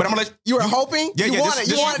 Yeah. But I'm gonna let you were hoping. Yeah, you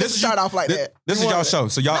wanted to start off like that. This is y'all show,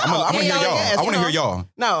 so y'all. I want to hear y'all. Yes, I want to hear y'all.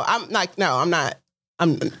 No, I'm not. No, I'm not.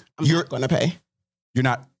 I'm not going to pay. You're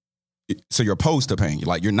not. So you're opposed to paying.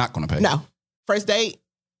 Like you're not going to pay. No. First date.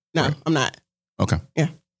 No, right. I'm not. Okay. Yeah.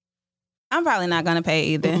 I'm probably not gonna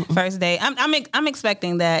pay either. First date. I'm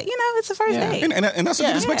expecting that. You know, it's a first date, and that's a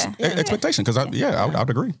good expectation because I'd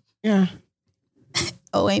agree. Yeah.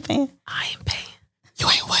 Oh, ain't paying. I ain't paying. You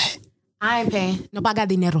ain't what? I ain't paying. No paga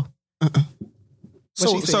dinero.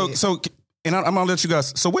 So, and I'm gonna let you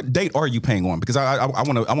guys. So, what date are you paying on? Because I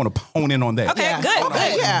want to hone in on that. Okay,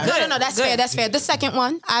 good. Yeah. No, that's fair. That's fair. The second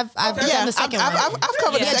one, I've done the second one. I've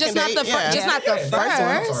covered the second date. Just not the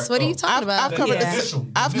first. What are you talking about? I've covered the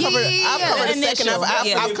second. I've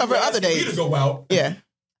covered other dates. To go out. Yeah.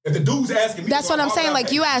 If the dude's asking me, that's what I'm saying.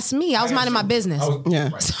 Like you asked me, I was minding my business. Yeah.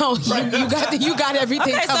 So you got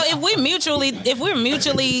everything. Okay, so if we're mutually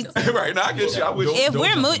right now, I get you. If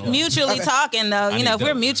we're mutually talking though, if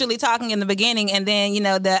we're mutually talking in the beginning, and then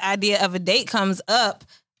the idea of a date comes up,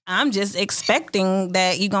 I'm just expecting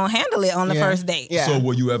that you're gonna handle it on the first date. Yeah. So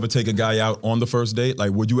will you ever take a guy out on the first date?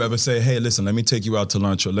 Like, would you ever say, "Hey, listen, let me take you out to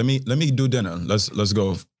lunch, or let me do dinner. Let's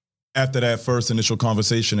go." After that first initial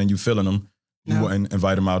conversation, and you feeling them. You wouldn't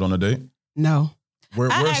invite him out on a date? No.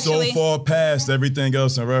 We're so far past everything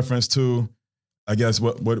else in reference to, I guess,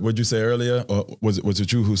 what you say earlier? Or was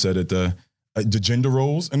it you who said it? The gender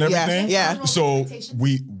roles and everything? Yeah. So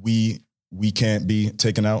we can't be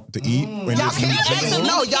taken out to eat. Y'all can't.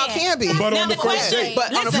 No, y'all can be. But now on the first date.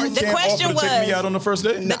 But listen, the question was, take me out on the first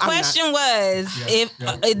date? The question was, if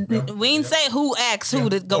we didn't say who asked who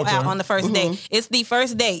to go out on the first date. It's the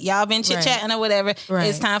first date. Y'all been chit-chatting or whatever. Right.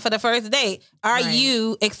 It's time for the first date. Are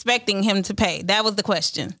you expecting him to pay? That was the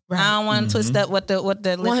question. Right. I don't want to twist up what the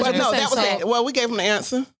listener. But no, that was it. Well, we gave him the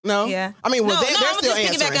answer. No. Yeah. I mean, they're still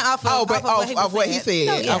answering. Off what he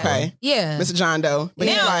said. Okay. Yeah. Mr. John Doe. But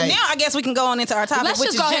now I guess we can go on into our topic, which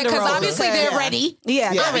is gender roles. Because obviously they're ready.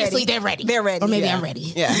 Yeah. Obviously they're ready. They're ready. Or maybe I'm ready.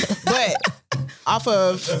 Yeah. But off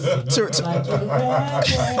of to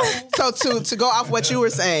go off what you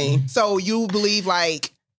were saying, so you believe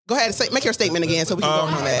like, go ahead and make your statement again so we can go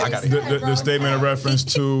on that. I got the statement in reference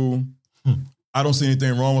to, I don't see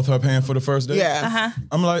anything wrong with her paying for the first date. Yeah.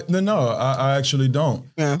 I'm like, no, I actually don't.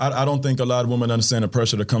 Yeah. I don't think a lot of women understand the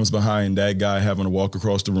pressure that comes behind that guy having to walk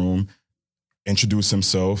across the room, introduce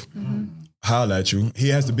himself, holler at you. He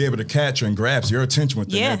has to be able to catch her and grasp your attention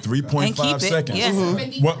within that 3.5 seconds. Yes.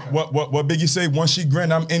 What Biggie say? Once she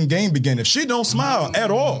grin, I'm in game begin. If she don't smile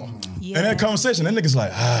at all, in that conversation, that nigga's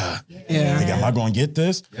like, am I going to get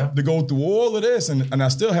this? Yep. To go through all of this, and I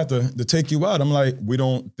still have to take you out. I'm like, we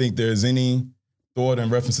don't think there's any thought in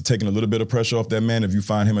reference to taking a little bit of pressure off that man if you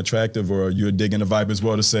find him attractive or you're digging the vibe as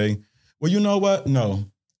well to say, well, you know what? No,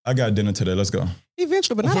 I got dinner today. Let's go.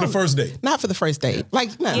 Eventually, but not for the first date. Not for the first date.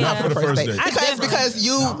 Like, not for the first date. Because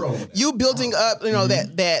you building up,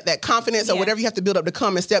 that confidence or whatever you have to build up to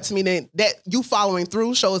come in steps to me, then that you following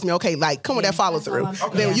through shows me, okay, like come with that follow through.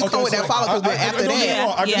 Then when you come with that follow through, then after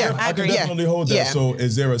that. I can definitely hold that. So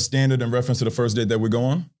is there a standard in reference to the first date that we go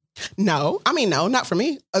on? No, no, not for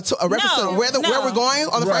me. A reference to where we're going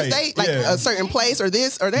on the first date, like a certain place or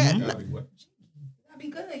this or that. That'd be good.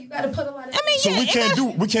 You got to put a lot of. So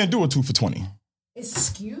we can't do a 2 for $20.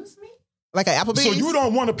 Excuse me? Like an Applebee's? So you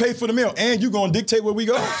don't want to pay for the meal and you going to dictate where we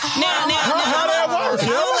go? How that works?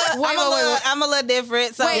 I'm a little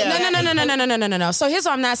different. So wait, no. So here's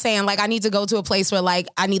what I'm not saying. Like, I need to go to a place where, like,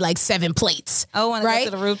 I need, like, 7 plates. I want to go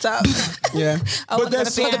to the rooftop. Yeah. But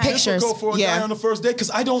that's for the pictures. Go for a guy on the first date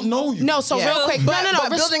because I don't know you. No, so real quick. But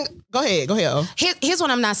building, go ahead. Here's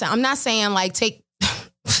what I'm not saying. I'm not saying, like,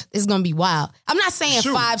 it's going to be wild. I'm not saying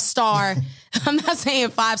 5-star. I'm not saying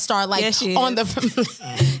 5-star like on the.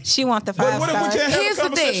 She want the 5-star. But what if we can't have a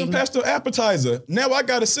conversation past the appetizer? Now I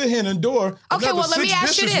got to sit here and endure. Okay, well let me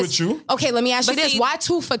ask you this. Okay, let me ask you this. Why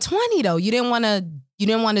 2 for $20 though? You didn't want to.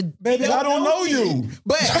 Baby, I don't know you.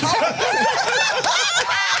 But.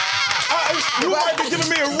 You Ivy giving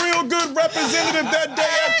me a real good representative that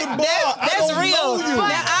day at the bar. That's real.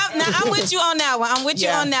 Now I'm with you on that one. I'm with you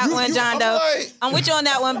on that one, John Doe. I'm with you on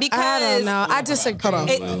that one because I don't know. I disagree.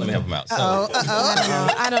 Let me help him out.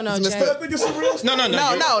 I don't know. I think it's a real statement.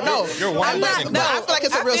 No. You're I feel like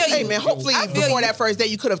it's a real statement. Hopefully, before that first day,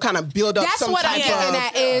 you could have kind of built up That's some what I'm type getting of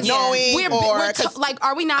at is knowing we're like,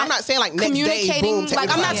 are we not? I'm not saying like next day, communicating. boom, Like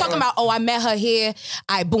I'm not talking about I met her here.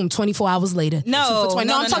 Boom, 24 hours later. No,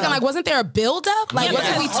 I'm talking like wasn't there a build up? Like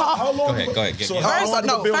wasn't we talk? How long? Go ahead. So how long did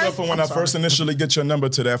the build up from when I first initially get your number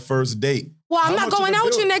to that first date? Well, I'm How not much going of a out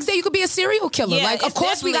with you build? next day. You could be a serial killer. Yeah, like, of it's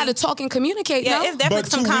course, we got to definitely- talk and communicate. Yeah, no? it's definitely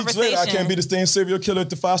But some 2 weeks conversation. later, I can't be the same serial killer at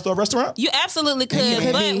the 5-star restaurant? You absolutely could,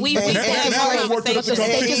 could but be. we But still the steak have is now great. I worked it up to The come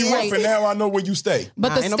steak pick is you up, great. and now I know where you stay. But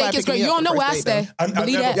the ain't nobody steak is picking great. me You up don't know the where I first date, stay. I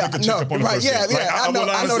Believe never that. pick a chick up on the right, first yeah, date. Like, yeah, I I know will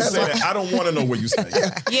honestly that's say right. that. I don't want to know where you stay.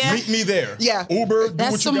 Yeah. Meet me there. Yeah. Uber, do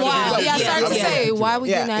That's what some you gotta wild. do. Yeah, I started to say, why are we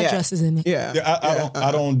getting addresses in it?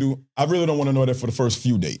 I don't do. I really don't want to know that for the first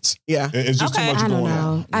few dates. Yeah. It's just Okay. too much I don't going know.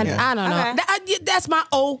 on. I don't know. Okay. That's my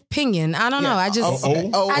opinion. I don't know. I just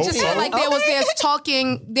I just feel like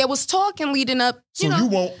there was talking leading up. So you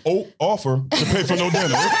won't offer to pay for no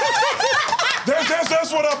dinner.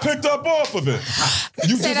 That's what I picked up off of it.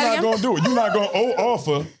 You just that not again? gonna do it. You're not gonna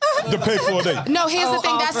offer to pay for a date. No, here's the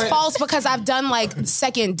thing. That's offer. false because I've done like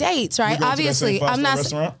second dates, right? You go to that Obviously, same I'm five-star not.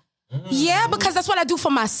 restaurant? Yeah, because that's what I do for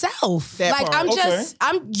myself. That Like part.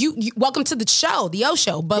 I'm you welcome to the show, the O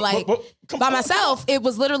show. But like come by on. myself, it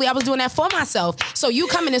was literally I was doing that for myself. So you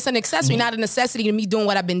coming is an accessory, not a necessity to me doing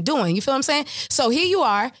what I've been doing. You feel what I'm saying? So here you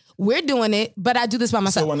are. We're doing it, but I do this by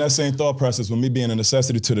myself. So in that same thought process, with me being a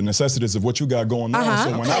necessity to the necessities of what you got going on,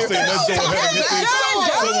 so when I say let's go ahead and get this,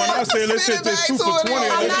 so when I say let's hit this 2 for 20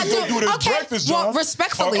 and let's just go do this breakfast, Well, John,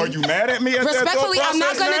 respectfully, are you mad at me at that thought respectfully, process I'm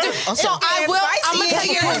not gonna now? do. So I will. I'm gonna tell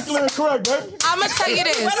you this. Politically incorrect, baby. I'm gonna tell you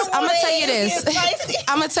this. I'm gonna tell you this.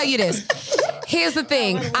 I'm gonna tell you this. Here's the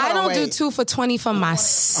thing. I don't do 2 for 20 for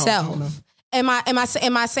myself. Am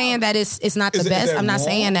I saying that it's not the Is best? that I'm not wrong?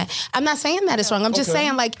 saying that. I'm not saying that it's wrong. I'm just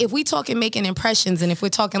saying like if we talking making impressions and if we're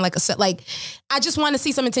talking like I just want to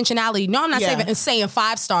see some intentionality. No, I'm not saying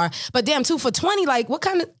 5-star, but damn 2 for 20. Like what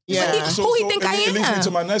kind of who he think I It leads me to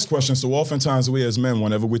am? my next question. So oftentimes we as men,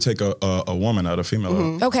 whenever we take a woman out, a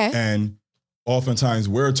female out, Okay. and oftentimes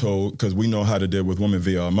we're told, because we know how to deal with women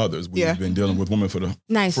via our mothers. We've been dealing with women for a day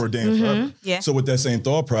and forever. Yeah. So with that same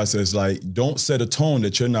thought process, like don't set a tone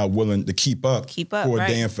that you're not willing to keep up for a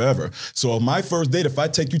day and forever. So on my first date, if I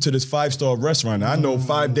take you to this 5-star restaurant, and I know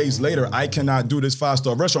 5 days later I cannot do this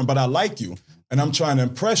 5-star restaurant, but I like you and I'm trying to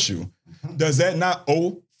impress you, does that not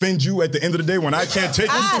offend you at the end of the day when I can't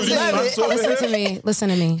take you to these Listen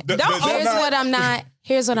to me.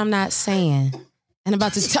 Here's what I'm not saying. And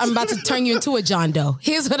I'm about to turn you into a John Doe.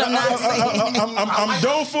 Here's what I'm not saying. I'm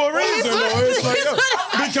Doe for a reason, though. It's like,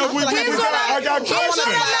 because I got questions.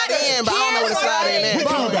 But I don't know what to slide in.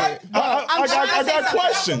 I got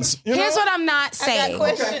questions. Here's what I'm not saying.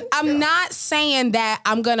 I'm not saying that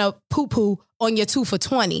I'm gonna poo-poo on your 2 for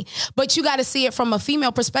 20, but you got to see it from a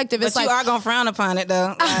female perspective. It's But you like are gonna frown upon it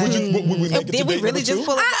though. Would we make it to Did we date really number just 2?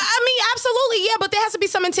 pull it? I mean, absolutely, yeah, but there has to be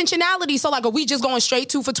some intentionality. So, like, are we just going straight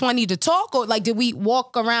 2 for 20 to talk, or like, did we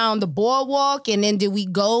walk around the boardwalk and then did we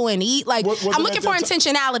go and eat? Like, I'm looking for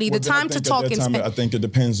intentionality, the time to talk and spend. I think it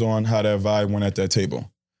depends on how that vibe went at that table.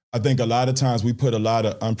 I think a lot of times we put a lot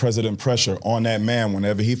of unprecedented pressure on that man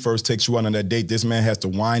whenever he first takes you out on that date. This man has to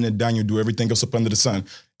wine and dine you, do everything else up under the sun.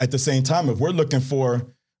 At the same time, if we're looking for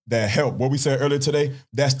that help, what we said earlier today,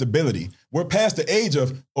 that stability. We're past the age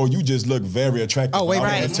of, you just look very attractive. Oh, wait,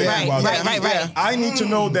 right. I need to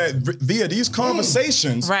know that via these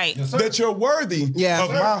conversations that you're worthy of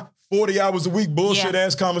my 40 hours a week bullshit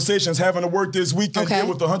ass conversations, having to work this weekend deal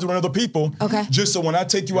with 100 other people. Okay. Just so when I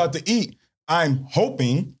take you out to eat, I'm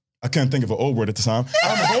hoping, I couldn't think of an old word at the time.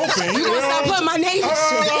 I'm hoping. You gonna stop putting my name in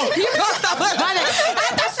shit. You gonna stop putting my name.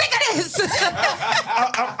 I'm sick of this.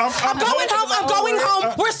 I'm going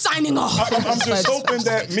home. We're signing off. I'm just hoping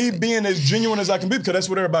that me being as genuine as I can be, because that's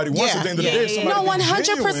what everybody wants at the end of the day. No,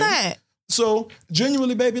 100%. So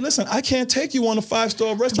genuinely, baby, listen, I can't take you on a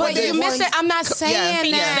 5-star restaurant. But you miss it. I'm not saying Can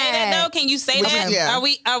you say that though? Can you say that? Yeah. Are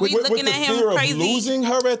we with looking the at him fear crazy? of losing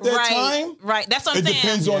her at that time? Right. That's what I'm It saying.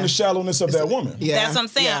 depends on the shallowness of that woman. That's what I'm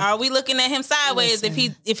saying. Are we looking at him sideways if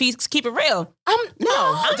he's keep it real? I'm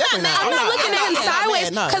not looking at him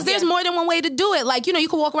sideways because there's more than one way to do it. Like, you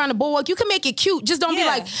can walk around the boardwalk. You can make it cute. Just don't be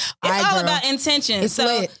like, it's all about intention. It's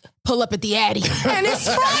lit. pull up at the Addy. And it's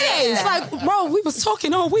Friday. It's like, bro, we was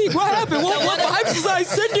talking all week. What happened? What vibes was I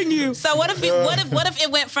sending you? So what if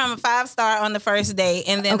it went from a 5-star on the first day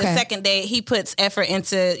and then the second day he puts effort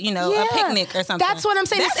into, a picnic or something? That's what I'm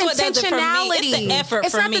saying. It's intentionality. It's the effort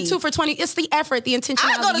it's for not me. the 2 for $20. It's the effort, the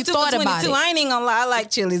intentionality. I go to you 2 thought for $22. about it. I ain't even gonna lie. I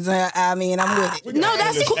like Chili's. I'm with it. No,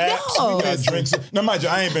 that's cool. No. We got drinks. No, mind you,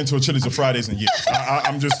 I ain't been to a Chili's on Fridays in years.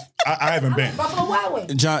 I haven't been. Buffalo Wild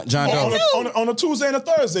Wings. John Doe. On a Tuesday and a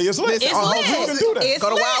Thursday, it's lit. It's You lit. can do that. It's Go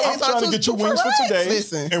to lit. Wild I'm Wings. trying to get you wings for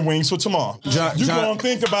today and wings for tomorrow. You gonna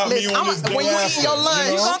think about me on this day when you after, eat your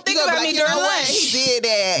lunch, You gonna think about me during lunch. He did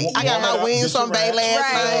that. I got my wings from Bay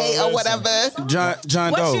last night or whatever.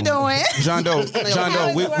 John Doe. What you doing? John Doe.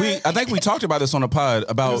 I think we talked about this on the pod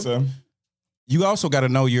about Yes, sir. you also got to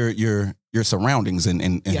know your surroundings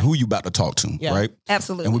and who you about to talk to, right?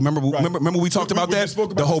 Absolutely. And remember we talked about We that,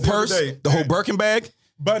 spoke about the whole this the other purse, day. the whole Birkin bag.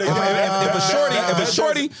 But If a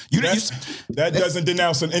shorty, that doesn't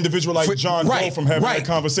denounce an individual like John Doe from having that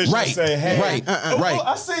conversation and say, hey,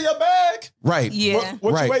 I see your bag. Right. Yeah.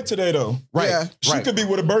 What's your weight today, though? Right. Yeah. She could be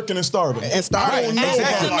with a Birkin and starving. starving.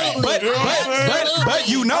 But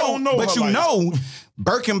you know,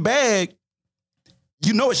 Birkin bag.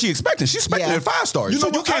 You know what she expecting. She's expecting it 5 stars. So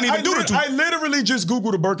you can't even do the 2. I literally just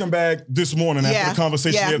Googled a Birkin bag this morning after the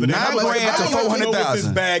conversation the other day. $9 grand to I don't know what this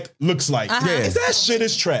 $400,000. bag looks like. Yeah. That shit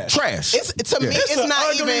is trash. Trash. It's to me, It's it's an not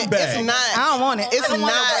ugly even. bag. It's not. I don't want it. It's I don't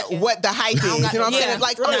want not no what the hype is. You know what I'm saying?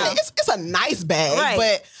 Like, okay, No. it's a nice bag, Right.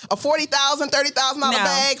 but a $40,000, $30,000 No.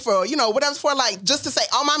 bag for whatever's for, like, just to say,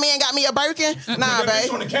 oh, my man got me a Birkin. Nah, It's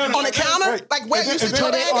babe. on the counter. On the counter, like where you sit your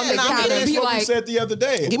put it bag on the at, and I'm counter. getting That's be what like- we said the other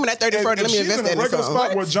day. Give me that 30, 40, let me If invest she's that in in a regular something.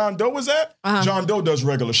 spot where John Doe is at, John Doe does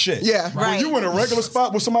regular shit. Yeah. When Right. you in a regular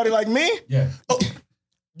spot with somebody like me,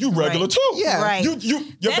 you regular too. Yeah. Right. Your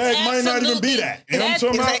That's bag might not even be absolutely- that. You know what I'm that's-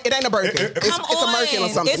 talking about? It ain't a Birkin. It's Come a Merkin or on.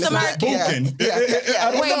 something. It's a not- Merkin. yeah. Bunkin. Yeah.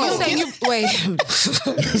 I don't Wait, know. you saying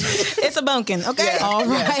wait. It's a bunkin, okay? Yeah. All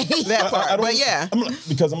right. That I part. don't- But yeah.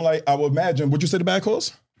 because I'm like, I would imagine. Would you say the bag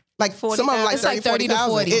costs? Like some of them like It's like 30 to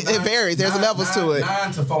 40,000. 40. It varies. There's levels to it.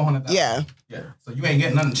 9 to 400,000. Yeah. Yeah. So you ain't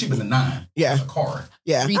getting nothing cheaper than 9. Yeah. That's a car.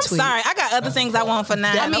 Yeah. I'm sorry, I got other things I want for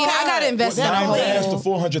 9. I mean, I gotta invest in a 9 bands to whole.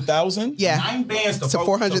 400,000. Yeah. 9 bands to To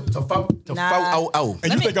 400 to 400. Nah.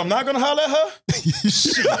 And you think I'm not gonna holler at her?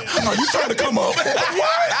 Shit. Are you trying to come up? What? You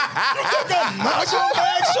think I'm not gonna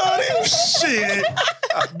bag shorty? Shit.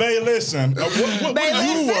 Bae, listen. What do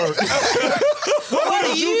you work? What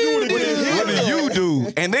do you do? What do you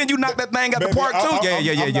do? And then you knock that thing out the park too.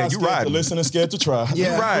 Yeah. I'm not You scared ride. to listen and scared to try.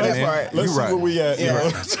 Yeah. You ride, That's man. right. Let's You see right. where we at. Yeah.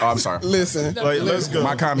 You know? Oh, I'm sorry. Listen. Like, let's go.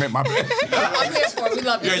 My comment. My bad. I'm here for it. We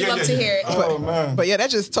love it. We love to hear it. Oh man. But yeah, that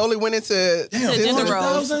just totally went into gender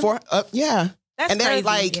roles. Yeah. That's And they're crazy.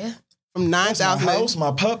 like Yeah. from My 9,000 house,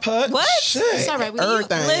 my putt. What? Shit. It's all right. We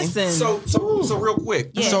everything. Listen. So real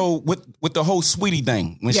quick. Yeah. So with the whole sweetie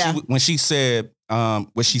thing, when she said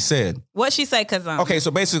what she said. What she say, cause Okay,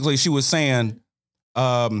 so basically she was saying,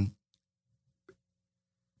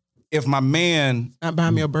 if my man, Not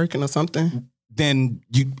buying me a Birkin or something. then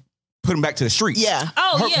you put him back to the streets. Yeah.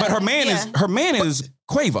 But her man is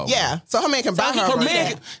Quavo. Yeah. So her man can buy he her. can a do Birkin.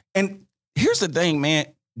 that. And here's the thing, man,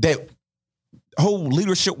 that whole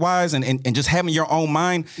leadership wise and just having your own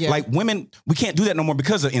mind, like women, we can't do that no more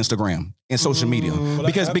because of Instagram and social media.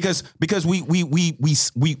 Because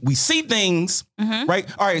we see things, right?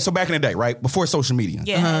 All right, so back in the day, right? Before social media.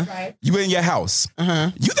 Yeah. Right. You in your house.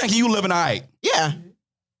 You think you living all right. Yeah.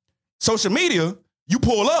 Social media, you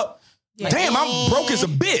pull up. Damn, I'm broke as a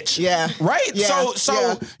bitch. Yeah. Right? Yeah.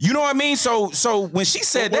 So you know what I mean? So when she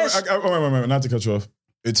said that, Wait, not to cut you off.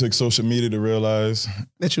 It took social media to realize.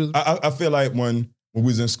 That you. I feel like when we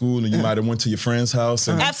was in school and you might have went to your friend's house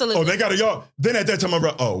and Absolutely. oh, they got a yard. Then at that time I'm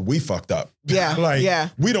like, oh, we fucked up. Yeah, like yeah.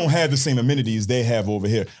 we don't have the same amenities they have over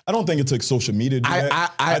here. I don't think it took social media to do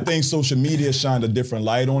that. I think social media shined a different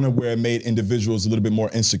light on it where it made individuals a little bit more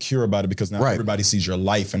insecure about it because now everybody sees your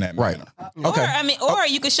life in that manner. Okay. Or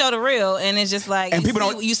you could show the real and it's just like And people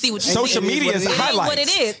don't. you see what you social see. media is It highlights. what it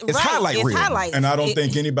is. It's highlight It's reel. highlights. And I don't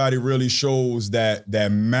think anybody really shows that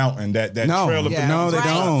mountain, that No, trail of no, they Right.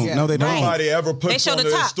 don't. Yeah. No, they don't. Nobody ever puts They show on the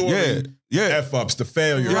their top. story. Yeah. F-ups, the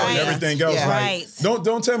failure, Right. and everything else. Yeah. Like, Right.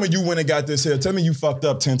 Don't tell me you went and got this here. Tell me you fucked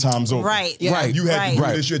up 10 times over. Right. Yeah. Right. You had to do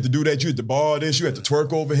Right. this, you had to do that, you had to bar this, you had to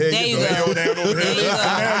twerk over here, There you you had to go. lay down over here. There you go. And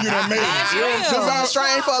now you done made That's it. You know what I'm real. saying? Since I was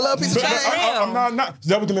trying for a little piece of But change. I'm not.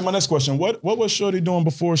 That was gonna be my next question. What was Shorty doing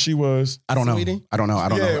before she was? I don't know. Sweetie? I don't know. I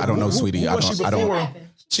don't know, who- sweetie. who I was she don't. before?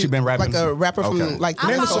 She been rapping Like a rapper from Okay. like I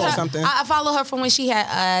Minnesota follow or her. something. I follow her from when she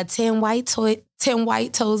had 10 white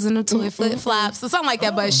toes in the toy flip flops or something like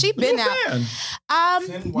that. But she been out. saying.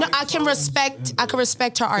 No, I can respect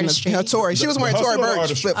her artistry. Her Tory. She was wearing Tory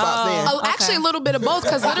Burch flip flops then. Oh, actually, a little bit of both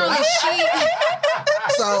because literally she.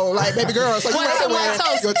 So, like, baby girl, so you wear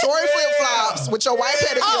your Tory flip flops with your white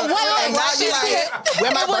pedicure. Oh, wait. And now you like,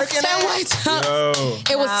 where my Birkin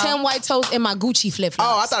at? It was 10 white toes in my Gucci flip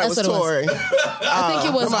flops. Oh, I thought it was Tory. I think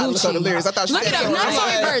it was Gucci. The lyrics. I thought she Look it up. Not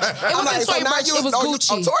Tory Burch. It wasn't Tory Burch. It was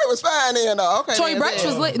Gucci. Oh, Tory was fine then. Okay. Tory Burch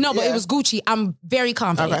was lit. No, but it was Gucci. I'm very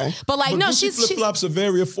confident. Okay. But like, no, Gucci she's flip flops are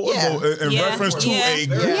very affordable in reference to a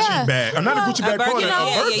Gucci bag. I'm not a Gucci bag, Birkin,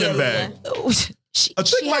 a Birkin bag. A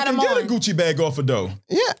chick might can get a Gucci bag off a dough.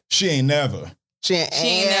 Yeah. She ain't never. She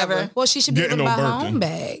ain't never. Well, she should be able to buy her own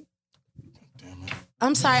bag.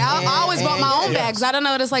 I'm sorry. I always bought my own bags. I don't know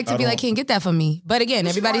what it's like to be like, can't get that for me. But again,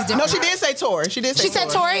 everybody's different. No, she did say Tory. She said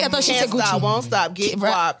Tory? I thought she said Gucci. Stop, won't stop. Get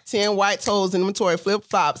flop. 10 white toes in them Tory flip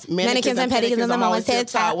flops. Mannequins and pedicures. I'm always head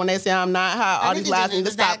top. When they say I'm not hot, all these lies need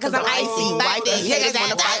to stop because I'm icy. White haters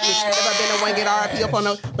want to fight me. Never been the one get RP up on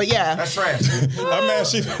them. But yeah. That's trash. I'm mad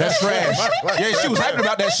That's trash. Yeah, she was hyping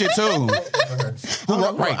about that shit too.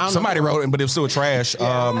 Right. Somebody wrote it, but it was still trash. It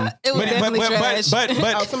was definitely trash.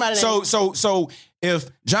 But so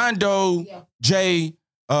if John Doe, Jay,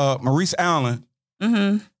 Maurice Allen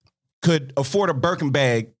could afford a Birkin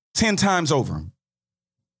bag 10 times over,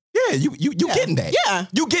 yeah, you getting that. Yeah.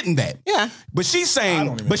 You getting that. Yeah. But she's saying,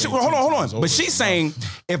 hold on. But she's saying,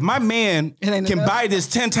 if my man can buy this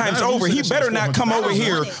 10 times over, he better not come over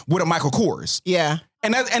here with a Michael Kors. Yeah.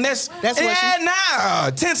 And that's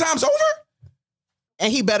what 10 times over?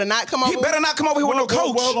 And he better not come over. He better not come over here with no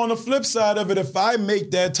coach. Well, on the flip side of it, if I make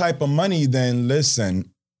that type of money, then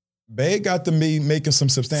listen, Bae got to be making some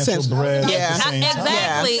substantial bread. Yeah. At the same time.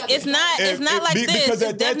 Exactly. It's not like this. Because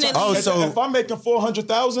at that time, if I'm making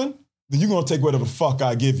 $400,000, then you're gonna take whatever the fuck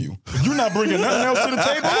I give you. If you're not bringing nothing else to the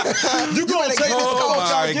table, you're gonna take this fuck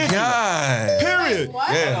I give you. Period. What?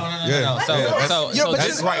 Yeah. So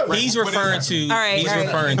that's right. He's referring to.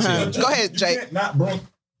 Go ahead, Jay.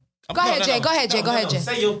 Go ahead, Jay.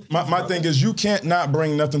 My thing is, you can't not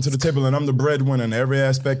bring nothing to the table, and I'm the breadwinner in every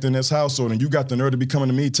aspect in this household, and you got the nerve to be coming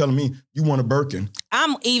to me telling me you want a Birkin.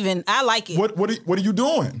 I'm even. I like it. What are you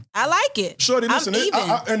doing? I like it. Shorty, listen,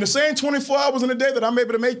 in the same 24 hours in a day that I'm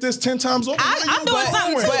able to make this 10 times over. I'm doing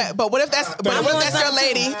something too. But what if that's your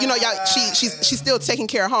lady? You know, y'all, she's still taking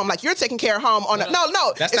care of home. Like you're taking care of home on a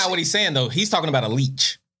no. That's not what he's saying though. He's talking about a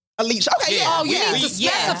leech. A leech. Okay, yeah. Oh, you need to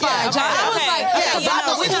specify, John. I was like, I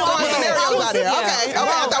thought we just throwing scenarios out there. Okay.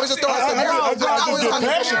 I thought we just throwing scenarios. I thought we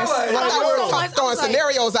were throwing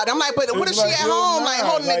scenarios out there. I'm like, but what if she at home, like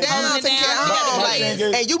holding it down, taking care of home, like,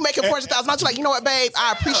 and you making $400,000? I'm like, you know what, babe?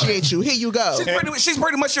 I appreciate you. Here you go. She's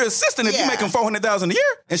pretty much your assistant if you making $400,000 a year,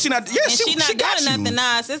 and she not. Yeah, she got you. Nothing.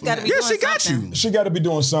 Nah, sis got to be. Yeah, she got you. She got to be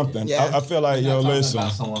doing something. I feel like listen.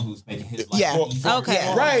 Someone who's making his life. Yeah.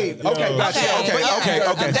 Okay. Right. Okay. Gotcha. Okay.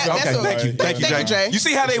 Thank you, Jay. You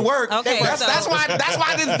see how they work? Okay. That's why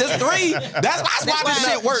this three. That's why this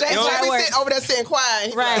shit works. Jay's sitting over there sitting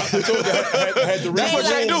quiet. Right. That's what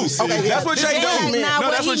Jay do. That's what Jay do. No,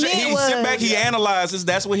 that's what Jay. He sit back. He analyzes.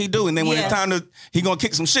 That's what he do. And then when it's time to, he gonna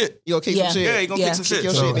kick some shit. You gonna kick some shit? Yeah, he gonna kick some shit. I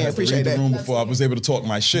appreciate that. Room before I was able to talk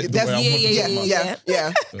my shit. Yeah.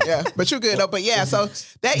 But you're good though. But yeah, so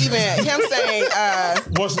that even him saying,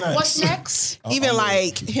 what's next? Even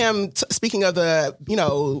like him speaking of the,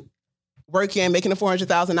 working, making the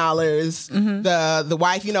 $400,000. The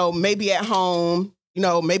wife, maybe at home,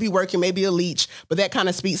 maybe working, maybe a leech, but that kind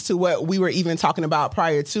of speaks to what we were even talking about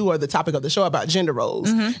prior to, or the topic of the show about gender roles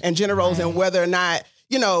and gender roles and whether or not,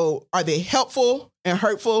 are they helpful and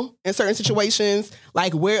hurtful in certain situations?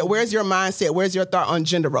 Like where's your mindset? Where's your thought on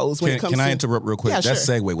gender roles when it comes to... Can I interrupt real quick? Yeah, that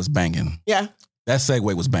sure. segue was banging. Yeah. That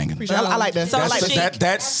segue was banging. I like that. That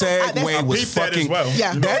segue was fucking.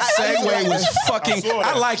 Yeah. That segue was fucking.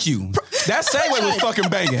 I like you. That segue was fucking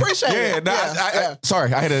banging. Appreciate it.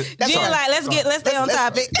 Sorry, I had to. Let's stay on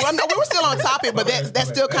topic. Well, no, we were still on topic, but that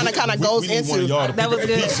still kind of goes into. That was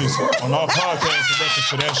good. Pieces on our podcast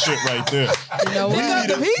for that shit right there. You know what?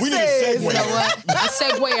 We need a segue. You know what? A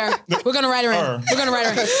segue. We're gonna write her in.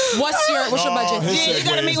 What's your budget? Yeah, you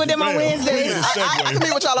gotta meet with them on Wednesdays. I can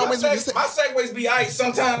meet with y'all on Wednesdays. My segues be aight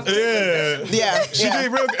sometimes. Yeah. She did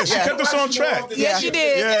real good. She kept us on track. Yeah, she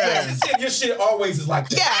did. Yeah. Your shit always is like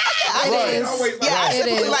that. Yeah, it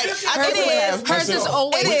is. Hers is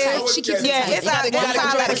always tight. She keeps it tight.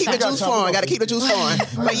 Gotta keep the juice flowing. Gotta keep the juice flowing.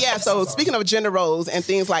 But yeah, so speaking of gender roles and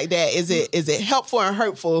things like that, is it helpful and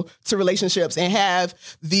hurtful to relationships and have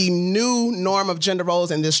the new norm of gender roles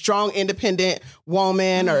and this strong independent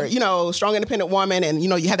woman or strong independent woman and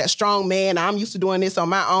you have that strong man, I'm used to doing this on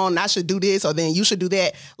my own, I should do this or then you should do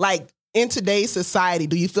that. Like in today's society,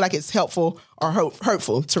 do you feel like it's helpful or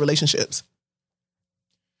hurtful to relationships?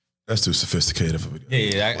 That's too sophisticated for me.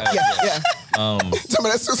 Yeah. Tell me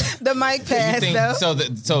that's just the mic pass though.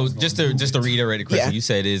 So just to reiterate the question, you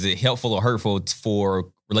said, is it helpful or hurtful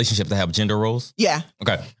for relationships to have gender roles? Yeah.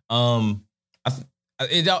 Okay.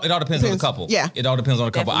 It all depends on the couple. Yeah. It all depends on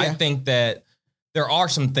the couple. Definitely. I think that there are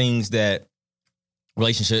some things that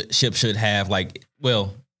relationships should have. Like,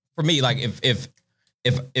 well, for me, like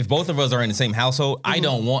if both of us are in the same household, I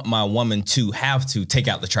don't want my woman to have to take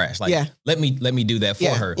out the trash. Like, let me do that for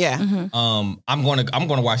her. Yeah. I'm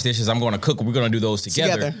gonna wash dishes. I'm gonna cook. We're gonna do those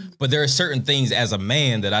together. But there are certain things as a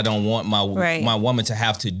man that I don't want my woman to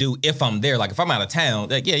have to do if I'm there. Like if I'm out of town,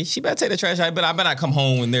 like she better take the trash out, but I better not come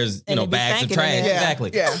home and there's bags of trash.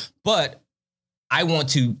 Exactly. Yeah. But I want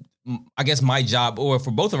to. I guess my job, or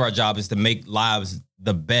for both of our jobs, is to make lives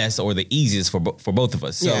the best or the easiest for both of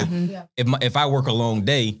us. So if I work a long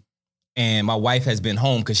day and my wife has been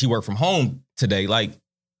home because she worked from home today, like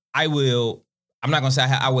I'm not gonna say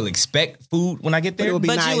I will expect food when I get there, but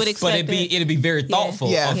nice. You would expect it'd be very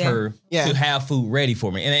thoughtful of her to have food ready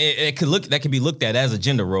for me, and that could be looked at as a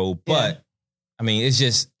gender role, but I mean it's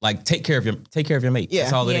just like take care of your mate.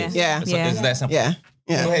 That's all it is. It's that simple. Yeah.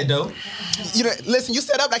 Go ahead, though. Listen, you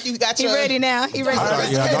set up like you got your... He ready now. He ready.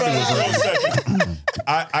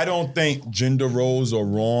 I don't think gender roles are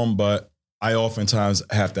wrong, but I oftentimes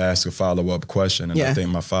have to ask a follow-up question. And I think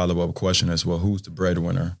my follow-up question is, well, who's the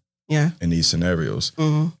breadwinner in these scenarios?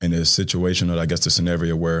 In this situation, or I guess the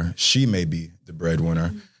scenario where she may be the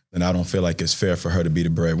breadwinner, then I don't feel like it's fair for her to be the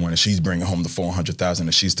breadwinner. She's bringing home the $400,000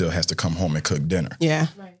 and she still has to come home and cook dinner. Yeah.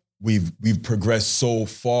 Right. We've progressed so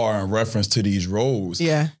far in reference to these roles.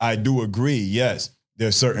 Yeah. I do agree, yes.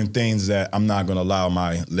 There's certain things that I'm not going to allow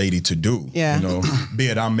my lady to do. Yeah. Be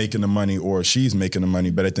it I'm making the money or she's making the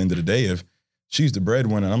money. But at the end of the day, if she's the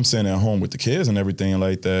breadwinner and I'm sitting at home with the kids and everything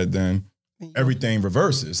like that, then everything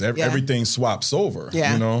reverses. Everything swaps over,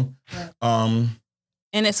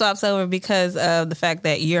 And it swaps over because of the fact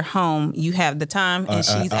that you're home, you have the time, and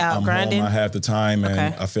she's out I'm grinding. Home, I have the time,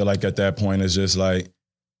 and I feel like at that point it's just like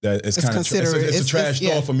that. It's kind of it's a trash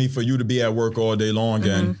thought for me for you to be at work all day long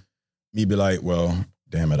and me be like, well,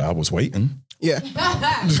 damn it, I was waiting. Yeah.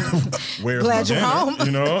 Where's Glad you're home.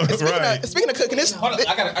 Right. Speaking of cooking, this. Hold on,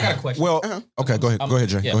 I got a question. Well, okay, go ahead. Go ahead,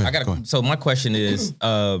 Jay. Yeah, go ahead. So my question is,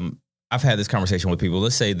 I've had this conversation with people.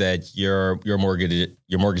 Let's say that your mortgage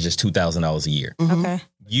is $2,000 a year. Okay.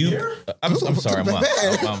 I'm sorry. I'm back.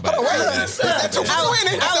 Hold on, wait. Is that 2 for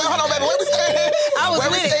 20? Hold on, baby. Where we staying? I was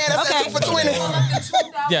with it. That's Okay. 2 for 20.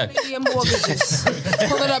 Yeah. Mortgages.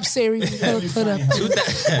 Pull it up, Siri. Pull it up.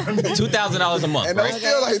 $2,000 a month, And right? I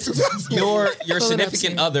feel like 2,000. Your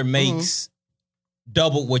significant other makes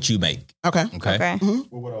double what you make. Okay. Okay. Well,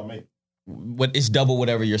 what do I make? What is double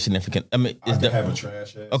whatever your significant? I mean, I have a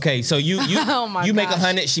trash ass. Okay, so you you make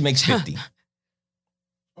 100, she makes 50.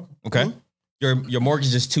 Okay, your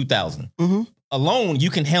mortgage is $2,000. Alone,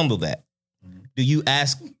 you can handle that. Do you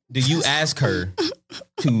ask her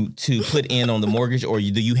to put in on the mortgage, or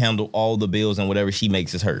do you handle all the bills and whatever she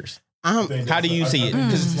makes is hers? How do you see it?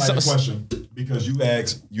 It's like a question because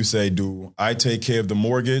you say, do I take care of the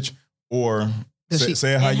mortgage or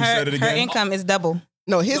say how you said it again? Her income is double.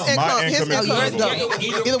 No, his income is double.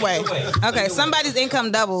 Either way. Okay, somebody's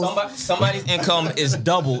income doubles. Somebody's income is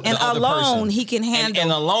double. And the other alone, person. he can handle.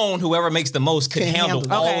 And alone, whoever makes the most can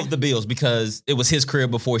handle all of the bills because it was his crib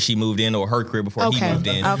before she moved in or her crib before he moved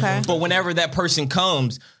in. Okay. But whenever that person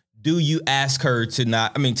comes, do you ask her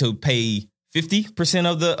to pay 50%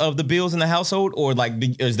 of the bills in the household, or like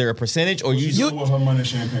is there a percentage, or you with her money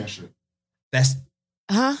champagne shit? That's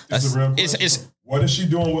It's a real question. What is she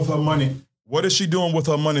doing with her money? What is she doing with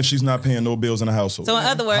her money if she's not paying no bills in the household? So in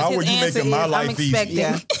other words, how his are you answer making my is, life I'm expecting.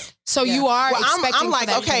 Yeah. So you are expecting. I'm like,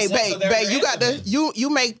 okay, babe, you got you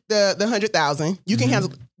make the 100,000. You can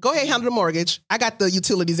handle. Go ahead, handle the mortgage. I got the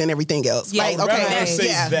utilities and everything else. Yeah, Like, okay,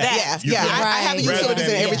 yeah. I have the utilities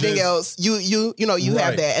and everything else. You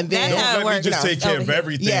have that, and then That's how it don't let me works. just take care of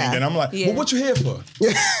everything. Yeah. And I'm like, well, what you here for?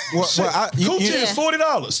 Coochie is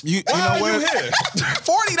 $40. You Why know are what? you here?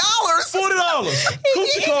 $40.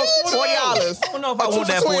 Coochie costs $40. I don't know if I want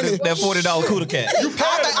that $40 Cuda cat. I don't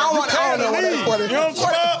know what that You know what I'm talking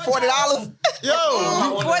about? $40. Yo,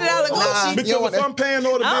 $40 Gucci. because if I'm paying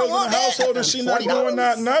all the bills in the household and she not doing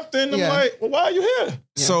nothing, I'm like, well, why are you here?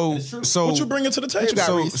 So What you bringing to the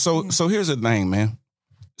table? So here's the thing, man.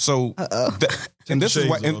 So and this is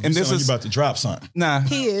why and this you is about to drop something. nah.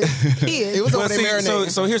 He is. It was over there marinating.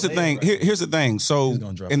 So here's the thing. Here's the thing. So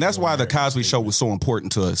and that's why the Cosby Show was so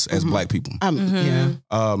important to us as Black people. Yeah.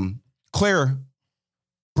 Claire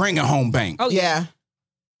bringing home bank. Oh Yeah.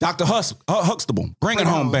 Dr. Huxtable, Bring It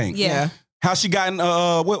Home Bank. Yeah. How she got in,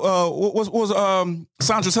 what was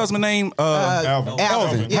Sandra's husband name? Alvin.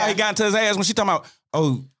 Yeah. How he got into his ass when she talking about,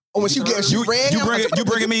 when she you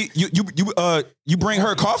bring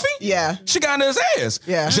her coffee? Yeah. She got into his ass.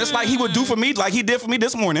 Yeah. Just like he would do for me, like he did for me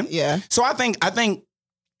this morning. Yeah. So I think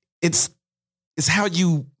it's how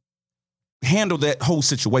you handle that whole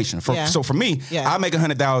situation. So for me, I make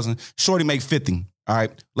 100,000, Shorty make 50. All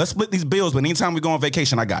right. Let's split these bills, but anytime we go on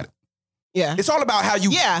vacation, I got it. Yeah. It's all about how you.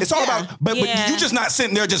 Yeah. It's all about. But you just not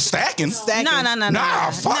sitting there just stacking. No.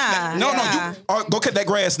 Nah, fuck that. No. You go cut that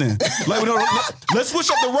grass then. Like, let's switch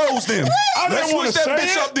up the roads then. Let's switch that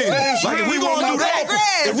bitch up then. Like if we gonna do that,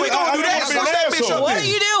 switch that bitch up. What are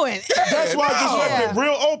you doing? That's why I just left it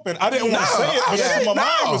real open. I didn't want to say it, but that's where my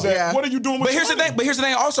mind was at. What are you doing with? But here's the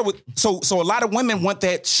thing. Also, so a lot of women want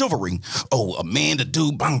that chivalry. Oh, a man to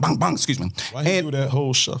do bang bang bang. Excuse me. Why you do that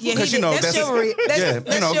whole shuffle? Yeah, Because that's chivalry. That's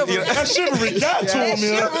chivalry. Got to him,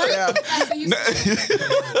 man.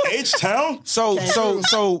 H-Town. So,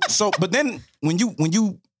 but then when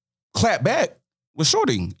you clap back with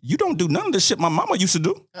Shorty, you don't do none of the shit my mama used to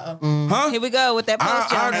do. Huh? Here we go with that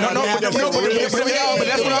post.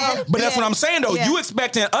 But that's what I'm saying though. Yeah. You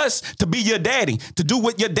expecting us to be your daddy, to do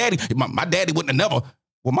what your daddy. My daddy wouldn't have never.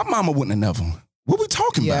 Well, my mama wouldn't have never. What we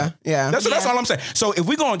talking about? Yeah. That's all I'm saying. So if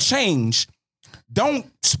we're gonna change, don't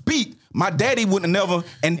speak. My daddy wouldn't have never,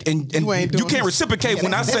 and you can't reciprocate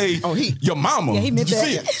when I say your mama. Yeah, he meant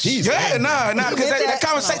that.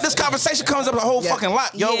 Because this conversation comes up a whole fucking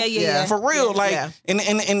lot, yo. Yeah. For real, like, and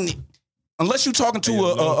unless you're talking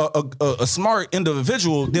to a smart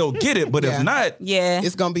individual, they'll get it. But if not,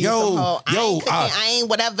 it's gonna be I ain't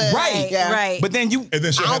whatever. Right. But then you, and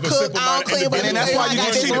then she'll have a simple-minded individual. and that's why you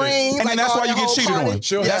get cheated on. And that's why you get cheated on.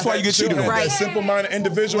 That's why you get cheated on. That simple-minded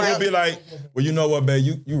individual will be like, well, you know what, babe,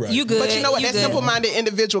 you right. You good. But you know what? That simple-minded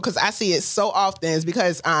individual, because I see it so often, is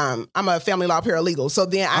because I'm a family law paralegal. So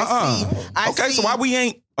then I see. So why we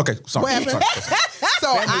ain't? Okay, sorry. What happened? So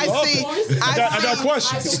I got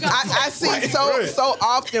questions. I see so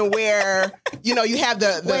often where you have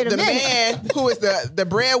the man who is the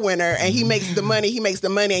breadwinner and he makes the money,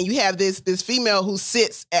 and you have this female who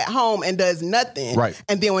sits at home and does nothing. Right.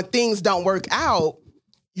 And then when things don't work out,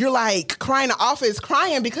 you're like crying in the office,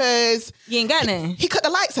 crying because you ain't got nothing. he cut the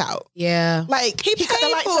lights out. Yeah. Like he cut the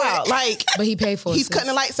lights out. Like, but he paid for it. He's cutting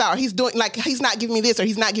the lights out. He's doing like he's not giving me this or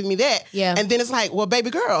he's not giving me that. Yeah. And then it's like, well,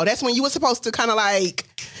 baby girl, that's when you were supposed to kind of like,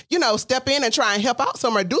 step in and try and help out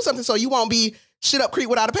somewhere, do something so you won't be shit up creek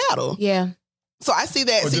without a paddle. Yeah. So I see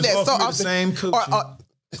that. So often. Same cookie.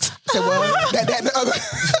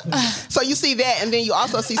 So you see that, and then you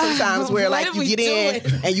also see sometimes where like you get in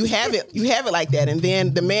and you have it like that, and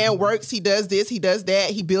then the man works, he does this, he does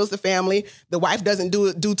that, he builds the family. The wife doesn't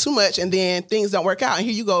do too much, and then things don't work out. And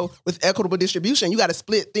here you go with equitable distribution. You got to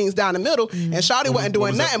split things down the middle. And Shawty wasn't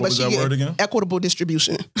doing nothing, but she get equitable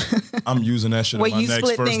distribution. I'm using that shit in my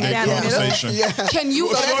next first date conversation. Can you?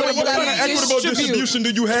 Equitable distribution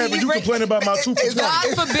do you have? And you complain about my 2 for 20.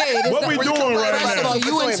 God forbid. What we doing right First of all, now?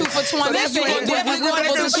 you in 2 for 20. That's You what definitely going to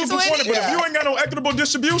 2 for 20. But if you ain't got no equitable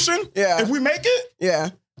distribution, if we make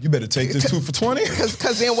it, you better take this 2 for 20.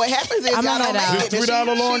 Because then what happens is I'm y'all on don't that make This it. $3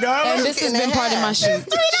 Long Island. And this has been part of my shoot.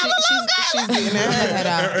 She's getting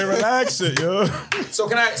that. And relax it, yo. So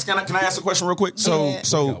can I ask a question real quick? So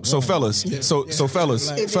fellas,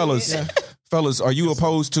 are you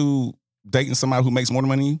opposed to dating somebody who makes more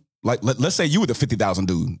money than you? Like let's say you were the 50,000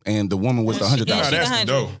 dude and the woman was the 100,000. That's the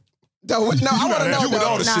dough. No, I want to know. You with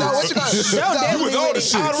all the shit. You with all the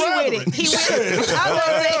shit. He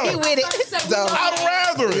with it.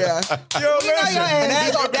 I'd rather. Yeah. Yo, listen. And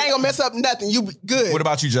that ain't gonna mess up nothing. You good. What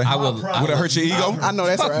about you, Jay? Would it hurt your ego? I know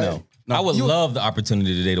that's right. No. I would love the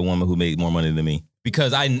opportunity to date a woman who made more money than me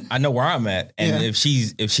because I know where I'm at, and if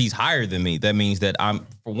she's higher than me, that means that I'm,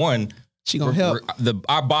 for one, she gonna help.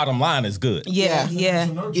 Our bottom line is good. Yeah.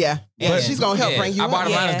 She's gonna help bring you our up.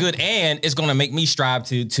 bottom line is good, and it's gonna make me strive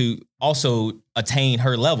to also attain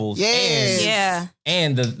her levels.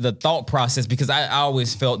 And the thought process, because I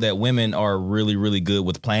always felt that women are really, really good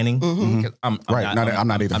with planning. I'm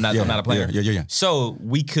not either. I'm not a planner. Yeah. So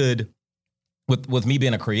we could, with me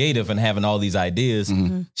being a creative and having all these ideas,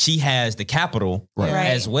 she has the capital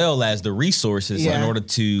as well as the resources in order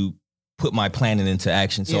to put my planning into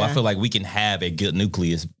action. So I feel like we can have a good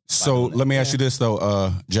nucleus. So let me ask you this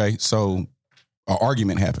though, Jay. So an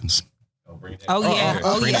argument happens. Oh yeah.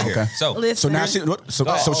 Oh yeah. Okay. So now she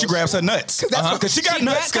grabs her nuts because she got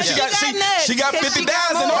nuts because she got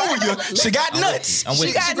 50,000 over you. She got nuts.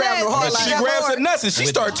 She grabs her nuts and she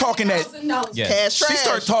started talking that cash trash. She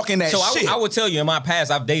started talking that shit. I would tell you in my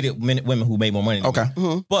past I've dated women who made more money than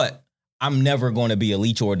me. But I'm never going to be a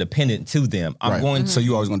leech or dependent to them. I'm going. So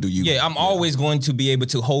you always going to do you. Yeah, I'm always going to be able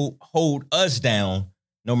to hold us down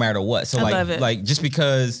no matter what. So like just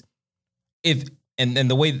because if and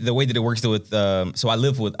the way that it works with so I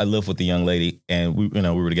live with the young lady and we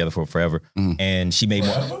were together for forever and she made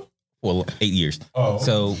more. Well, 8 years. Oh,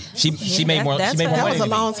 so she made more. She made more money. That was a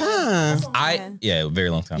long time. A very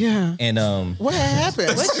long time. Yeah. And what happened?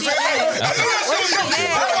 That's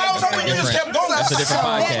a different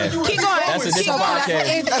podcast. Keep going. That's a different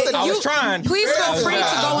podcast. I was trying. Please feel free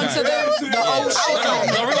to go into the old shit.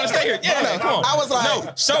 No, we're gonna stay here. Yeah, come on. I was like,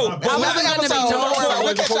 no. So, I wasn't gonna be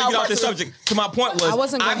before we get off the subject. To my point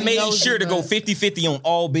was, I made sure to go 50-50 on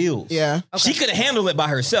all bills. Yeah. She could have handled it by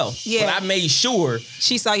herself. Yeah. But I made sure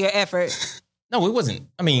she saw your effort. No, it wasn't.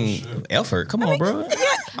 I mean, effort. Come on, bro. No,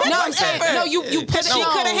 I'm saying you put. She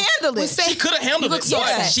could have handled it. She could have handled it.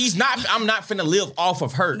 But she's not. I'm not finna live off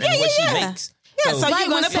of her and what she makes. Yeah, so you're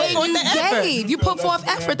gonna put forth the effort. You put forth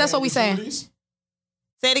effort. That's what we saying. Say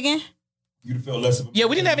it again. You feel less of a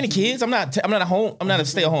we didn't have any kids. I'm not a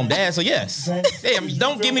stay-at-home dad. So yes. Hey,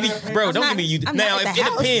 don't give me Don't give me you. Now it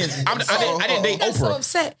depends. I didn't date Oprah. So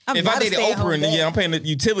upset. If I dated Oprah and I'm paying the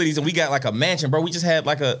utilities and we got like a mansion, bro, we just had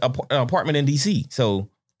like an apartment in DC. So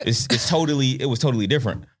it was totally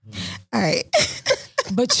different. All right.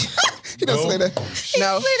 But he doesn't say that.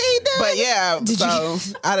 No. But yeah,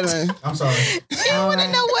 I don't know. I'm sorry. You don't want to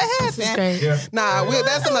know what happened. Yeah. Nah,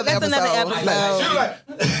 that's another episode. I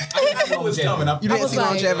know it's coming up. You didn't see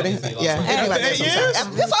longevity. Yeah. After 8 years? That's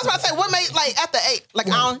what I was about to say. What made after 8? Like I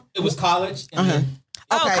don't. It was college. Okay.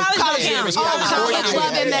 College don't count. It was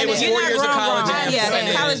 4 years of college.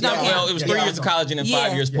 Yeah, college don't count. Well, it was 3 years of college and then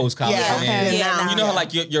 5 years post college. Yeah. You know how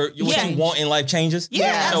like what you want in life changes.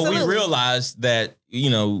 Yeah, so we realized that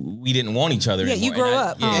we didn't want each other. Yeah, anymore. you grow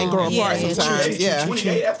up. And grow apart sometimes. Yeah.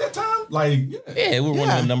 28 at that time? Like, we were one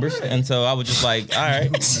of them numbers. And so I was just like, all right.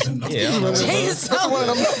 Yeah. It was one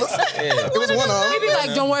of them numbers. It was one of them. Maybe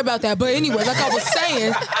like, don't worry about that. But anyway, like I was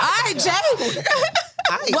saying, all right, Jay.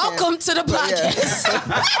 Welcome to the podcast.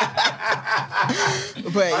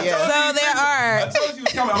 But yeah. So there are. I told you it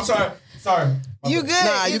was coming. I'm sorry. You good?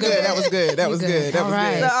 Nah, you good. That was good. That was good.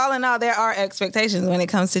 So all in all, there are expectations when it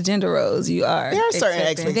comes to gender roles. There are certain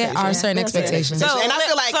expectations. There are certain expectations. So, and I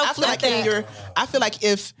feel like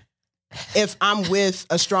if I'm with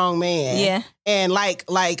a strong man, and like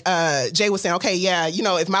Jay was saying, okay, yeah,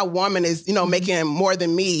 if my woman is making more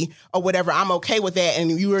than me or whatever, I'm okay with that.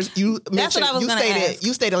 And you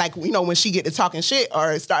stated like when she get to talking shit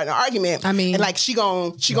or starting an argument, I mean, and like she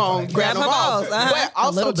gon' grab them balls, but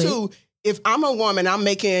also too. If I'm a woman, I'm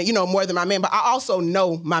making, more than my man, but I also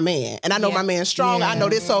know my man. And I know my man's strong. Yeah. I know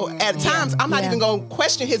this. So at times, I'm not even going to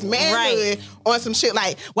question his manhood on some shit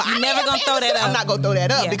like, well, I'm never going to throw that up. I'm not going to throw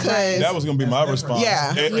that up because... That was going to be my response.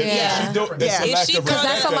 Yeah. Because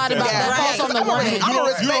that's a lot about that falls on the woman. I'm going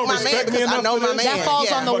to respect my man because I know my man. That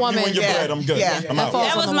falls on the woman. I'm good.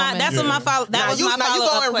 That's what my follow-up question. Now you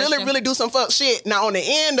go and really do some fuck shit. Now on the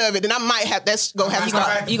end of it, then I might have to stop.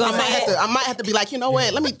 I might have to be like, you know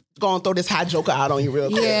what? Let me go and throw this hot joker out on you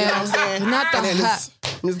real quick. Yeah. You know what I'm saying? Not the hot.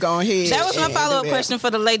 Just go ahead. That was my follow-up question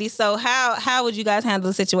for the ladies. So how would you guys handle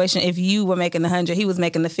the situation if you were making the 100, he was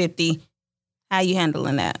making the 50? How you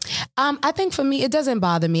handling that? I think for me, it doesn't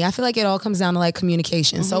bother me. I feel like it all comes down to like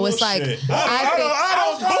communication. So it's like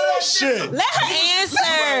I don't bullshit. Let her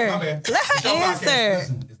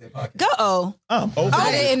answer. Go. I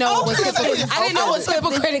didn't know it was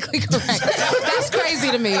hypocritically correct. That's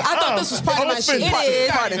crazy to me. I thought this was part of my shit. It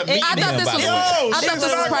is. I thought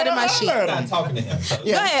this was part of my shit. I'm not talking to him.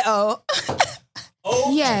 Go ahead, O.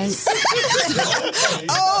 Yes.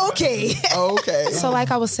 Okay. So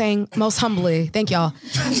like I was saying, most humbly, thank y'all,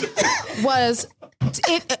 was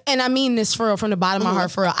it, and I mean this for real, from the bottom of my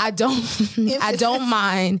heart, for real. I don't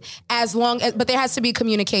mind as long as, but there has to be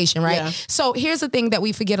communication, right? Yeah. So here's the thing that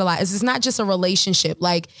we forget a lot is it's not just a relationship,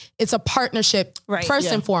 like it's a partnership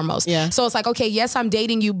first and foremost. Yeah. So it's like, okay, yes, I'm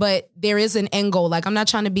dating you, but there is an end goal. Like I'm not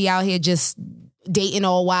trying to be out here just dating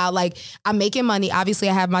all while. Like I'm making money. Obviously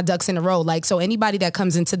I have my ducks in a row. Like, so anybody that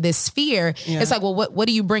comes into this sphere, it's like, well, what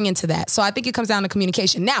do you bring into that? So I think it comes down to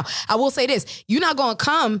communication. Now, I will say this, you're not going to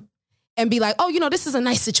come and be like, oh, this is a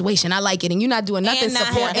nice situation. I like it. And you're not doing nothing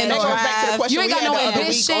supporting. You ain't got no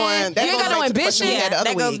ambition.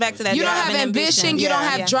 That goes back to that. You don't have ambition. You don't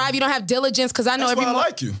have drive. You don't have diligence. Because I know everyone. I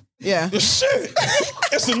like you. Yeah. Shit.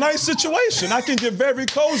 It's a nice situation. I can get very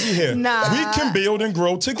cozy here. Nah. We can build and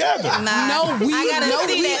grow together. No, we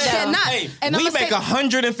cannot. Hey, and we make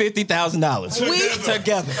 $150,000. We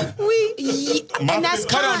together. And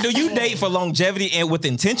that's Hold on, do you date for longevity and with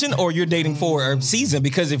intention, or you're dating for a season?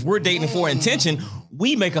 Because if we're dating for intention,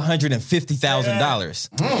 we make $150,000.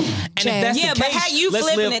 And if that's the but case, how you let's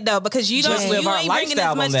flipping live- it though? Because you don't, let's live you our ain't bringing as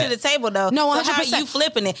lifestyle much on that. to the table though. No, So how 100%. you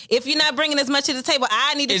flipping it? If you're not bringing as much to the table,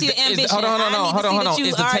 I need to see the ambition. Hold on.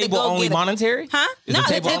 Is the table only monetary? Huh? Is No, the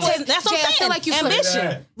table only- that's what Jay, I'm I saying. feel like you flipping ambition.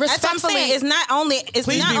 it. That's what I'm saying. It's not only. It's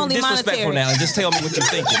Please not be only disrespectful monetary. now and just tell me what you're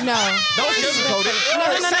thinking. No. Don't sugarcoat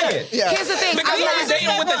it. No. Say it. Yeah. Here's the thing. Because you're dating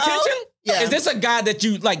with intention? Yeah. Is this a guy that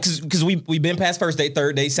you like? Because we've been past first date,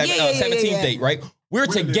 third date, 17th date, right? We're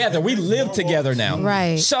together. We live together now.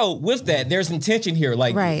 Right. So with that, there's intention here.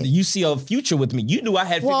 Like you see a future with me. You knew I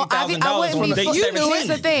had $50,000 from date 17. Here's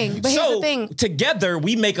the thing. But here's the thing. Together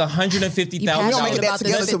we make $150,000. We don't make it that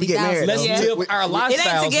together till we get married. Let's though. live our It ain't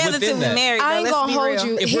lifestyles together within till we that. married. I ain't Let's gonna be hold real.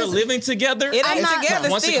 you. If we're living together, It ain't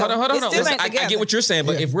together still. Hold on. It still Listen, ain't I together. get what you're saying,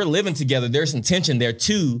 but if we're living together, there's intention there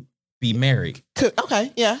to be married.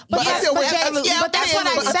 Okay, yeah. But that's what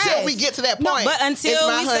until we get to that point. But until it's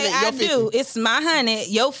my we say 100, I your 50. do, it's my 100,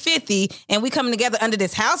 your 50, and we coming together under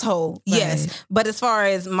this household. Yes. But as far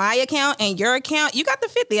as my account and your account, you got the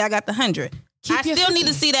 50, I got the 100. I your still 50. need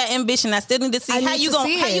to see that ambition. I still need to see I how need you to gonna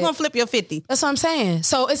see how you it. gonna flip your 50. That's what I'm saying.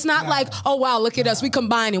 So it's not like, oh wow, look at us, we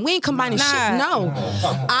combining. We ain't combining shit. No,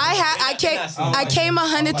 I came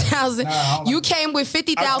 100,000. You came with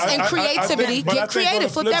 50,000 and creativity. Get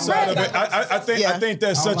creative, flip that bread. I think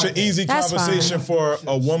that's such an easy That's conversation for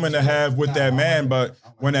a woman to have with that man, but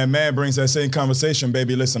when that man brings that same conversation,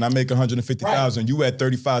 baby, listen, I make 150,000. You at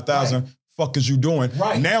 35,000. Fuck is you doing?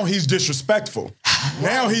 Right. Now he's disrespectful.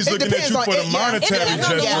 Now he's looking at you for the monetary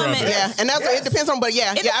gesture of it. Yeah, and that's it depends on. But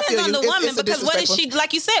yeah, It yeah, I feel depends on you. the woman It's a because what is disrespectful. she,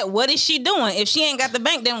 like you said, what is she doing? If she ain't got the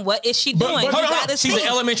bank, then what is she doing? Hold You on. gotta She's see. an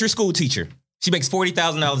elementary school teacher. She makes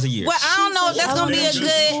 $40,000 a year. Well, I don't know if that's gonna be a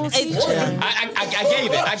good.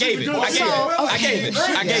 I gave it.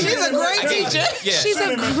 She's a great teacher. Yeah. She's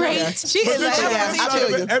a great. She is a I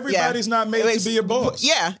feel you. Everybody's not made to be a boss.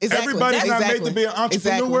 Yeah, exactly. Everybody's not made Exactly. to be an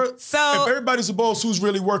entrepreneur. Exactly. So- if everybody's a boss, who's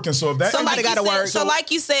really working? So if that Somebody Like gotta you said- work. So,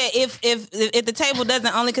 like you said, if the table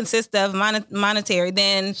doesn't only consist of monetary,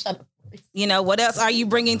 then you know what else are you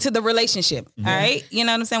bringing to the relationship? All right, you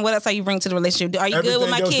know what I'm saying. What else are you bringing to the relationship? Are you everything good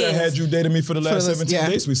with my else kids? that had you dating me for the last 17 yeah.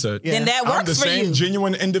 days, we said. Yeah. Then that I'm works the for same you.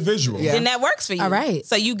 genuine individual. Yeah. Then that works for you. All right.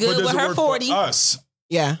 So you But good does with it her work 40? for us?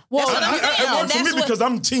 Yeah. Well, That's what I'm saying. It And works for that's me what- because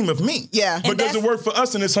I'm team of me. Yeah. But does that's- it work for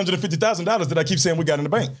us in this $150,000 that I keep saying we got in the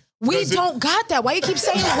bank? We Does it- don't got that. Why you keep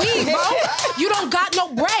saying we, bro? You don't got no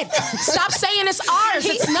bread. Stop saying it's ours.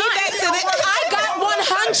 It's not. I got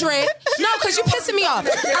 100. No, because you pissing me off.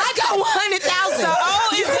 I got 100,000.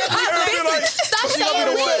 You got 50. Stop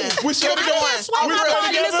saying we. We should be I the can't one. swipe my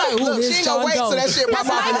card and it's like, Look, ooh, she it's ain't gonna John wait till Doe. that shit pop That's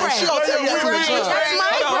off my and then bread. she'll tell you that's what it's That's my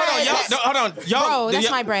bread. Hold on. Y'all, Bro,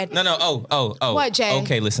 that's my bread. No. Oh. What, Jay?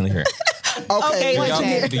 Okay, listen here. Okay. What,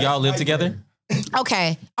 Jay? Do y'all live together?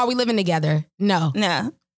 Okay. Are we living together? No.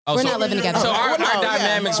 No. Oh, We're not living together. So our no,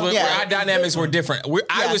 yeah. dynamics were different.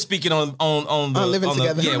 I was speaking on the living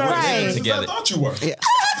together. Yeah, You're we're not living right. together. I thought you were. Yeah.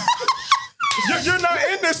 You're not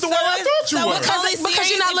in this the way I thought you were. Because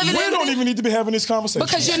you're not living We in don't even need to be having this conversation.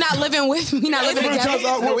 because you're not living with me, not living Because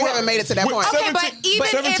together. No, we haven't made it to that point. Okay, but even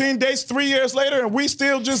 17 dates 3 years later and we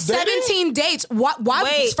still just dating? 17 dates. Why?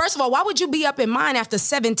 Wait. First of all, why would you be up in mine after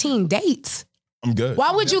 17 dates? I'm good. Why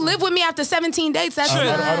would you live with me after 17 dates? That's not.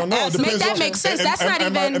 I don't know. It Make depends that on- make sense. it- That's it- not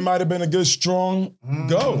it might- even. It might have been a good, strong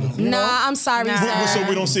go. you know? Nah, I'm sorry, sir. So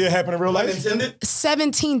we don't see it happen in real life?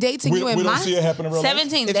 17 dates and We you and don't mine. see it happen in real life?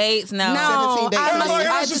 17 dates? No. No, 17 dates. I must. Like, I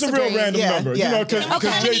that's just a real disagree. random Yeah, number, yeah. you know, because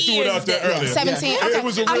Okay. Jay threw it out there earlier. 17. Yeah. Okay. It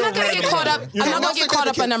was a I'm real not gonna get random caught up. number. You I'm know? not gonna get caught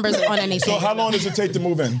up on numbers on anything. So how long does it take to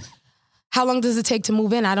move in? How long does it take to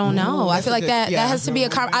move in? I don't know. I feel like that has to be a.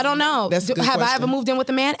 I don't know. That's a good Have I question. ever moved in with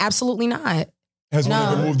a man? Absolutely not. Has one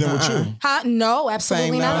No. ever moved in with you? Huh? No, absolutely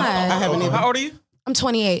Same, no. not. I haven't even. How old are you? I'm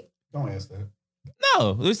 28. Don't ask that.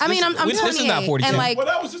 No. I mean, I'm 28. This is not 42. And like, Well,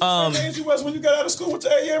 that was just the same age you was when you got out of school with the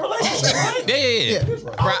 8-year relationship, right? Yeah.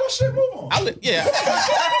 Oh, well, shit, move on. Yeah.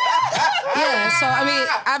 yeah. So I mean,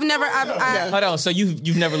 I've never. Hold on. So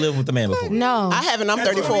you've never lived with a man before? No. I haven't. I'm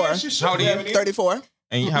 34. How old are you? 34.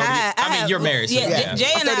 And how old are you? I mean, you're married. So Yeah, Jay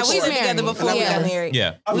and I, we lived together before we got married.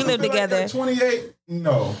 Yeah. We lived together. At 28,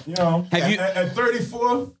 no. You know, Have you- at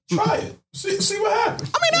 34, try it. See what happens.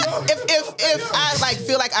 I mean, if I like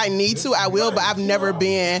feel like I need to, I will. But I've never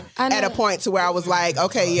been at a point to where I was like,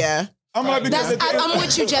 okay, yeah. I might be. I'm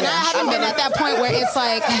with you, Jen. I haven't been at that point where it's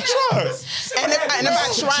like. And if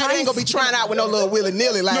I try, I ain't gonna be trying out with no little willy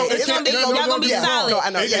nilly. Like, y'all gonna be solid. I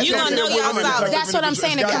know. You gonna know y'all solid. That's what I'm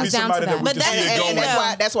saying. It comes down to that. But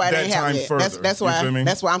that's why it ain't happening yet.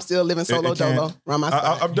 That's why I'm still living solo dolo.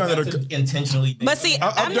 I've done it intentionally. But see,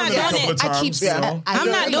 I'm not doing it.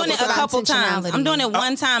 I'm not doing it a couple times. I'm doing it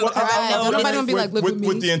one time because I know nobody gonna be like, look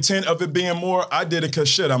with the intent of it being more. I did it because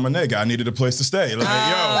shit, I'm a nigga. I needed a place to stay. Like,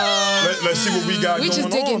 let's see what we got going on. We just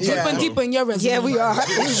digging deeper and deeper in your resume. Yeah, we are.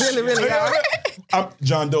 We really are.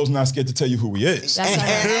 John Doe's not scared to tell you who he is. That's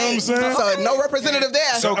right. You know what I'm saying? So no representative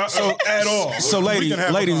there. So at all. So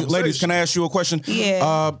ladies, can I ask you a question?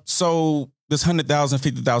 Yeah. So this $100,000,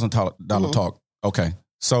 $50,000 talk. Okay.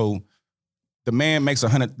 So the man makes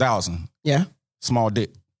 $100,000. Yeah. Small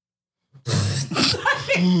dick.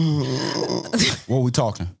 What are we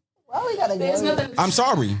talking? Well, we gotta go. I'm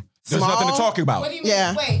sorry. There's nothing to talk about. What do you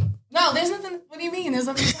mean? Wait. No, there's nothing. What do you mean? There's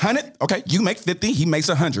nothing. 100. Okay, you make 50. He makes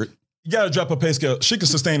 100. You gotta drop a pay scale. She can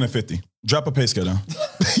sustain at 50. Drop a pay scale down.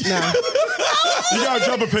 No. You gotta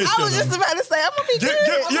drop a pay scale. I was just about to say, I'm gonna be good.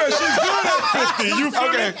 Yeah, she's good at 50. You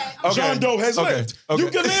feel me? John Doe has lived. You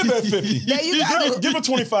can live at 50. Yeah, you got give her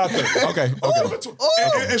 25, 30. Okay.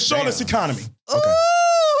 In Charlotte's economy. Okay.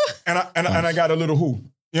 And I got a little who.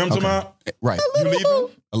 You know what I'm talking about? Right. You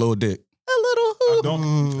leaving? A little dick. A little hoop.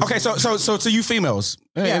 Don't. Okay, so to you females,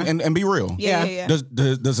 and be real. Yeah. Does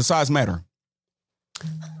the size matter?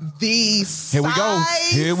 The size.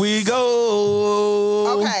 Here we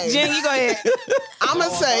go. Okay. Jen, you go ahead. I'm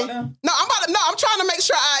gonna say I'm trying to make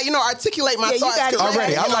sure I articulate my thoughts. You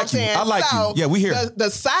already. I like you. I like you. Yeah, we here. The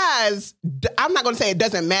size. I'm not gonna say it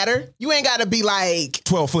doesn't matter. You ain't gotta be like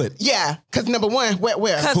 12 foot. Yeah, because number one, where?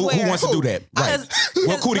 Who wants to do that? Right.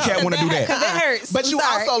 What cootie cat want to do that? Because it hurts. But you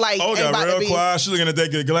also like. Oh, got real quiet. She's looking at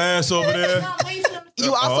that glass over there.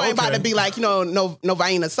 You also ain't about to be like, no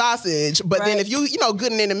Vienna sausage. But then if you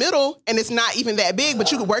good and in the middle and it's not even that big,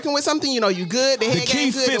 but you working with something, you good. The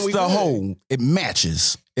key fits the hole. It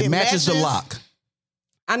matches. It matches the lock.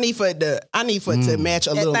 I need for it to match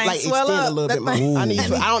a little, like extend a little bit more. I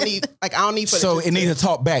don't need for so it needs to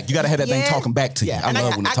talk back. You got to have that thing talking back to you. I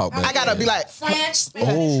love when it talk back. I gotta be like French,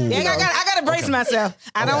 Spanish. I gotta brace myself.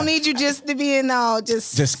 I don't need you just to be in all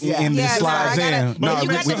just in the slides in. No, you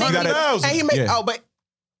gotta. And he make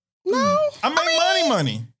I make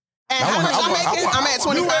money. And I'm at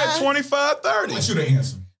 25. You at 25, 30. I should have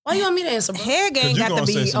answered. Why you want me to answer? Hair game got to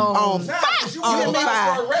be on 5.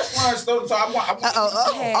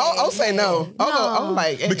 Say no.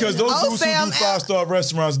 Because those dudes who do 5-star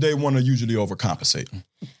restaurants, they want to usually overcompensate.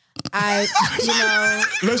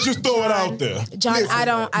 Let's just throw it out there. John, I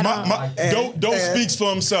don't. Don't speaks for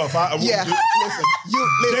himself.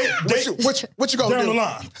 Listen, what you gonna down do? The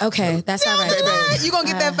line. Okay, that's all right, baby. You gonna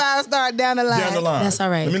get that 5-star down the line. Down the line. That's all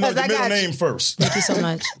right. Let me know the middle name first. Thank you so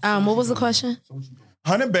much. What was the question?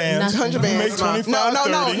 100 bands. 100 bands. You make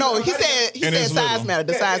 25, no. He said size matter.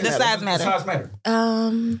 The size matter.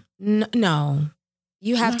 No.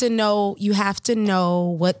 You have to know. You have to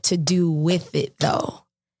know what to do with it, though.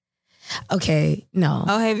 Okay, no.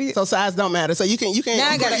 Oh, have you? So size don't matter. So you can roll. You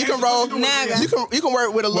can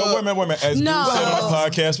work with a little. Wait a minute. As you said on the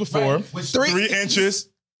podcast before, 3 inches.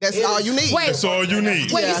 That's all you need. That's all you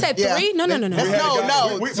need. Wait, you said 3? No. No.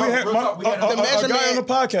 We had the measurement on the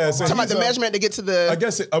podcast. Talking about the measurement to get to the. I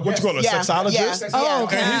guess what you call a sexologist. Oh,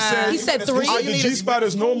 okay. And he said 3. The G spot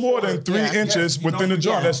is no more than 3 inches within the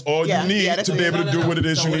joint. That's all you need to be able to do what it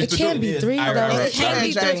is you need to do. It can't be 3 though. It can't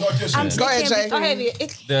be 3. Go ahead, Jay.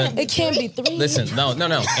 It can't be 3. Listen, no.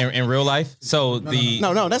 In real life, so the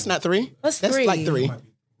no, that's not 3. What's 3? That's like 3.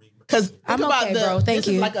 Because I'm okay, bro. Thank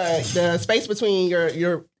you. Like the space between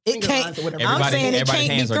your. It can't. I'm saying it can't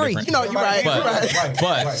be 3. You're right.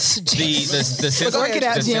 But the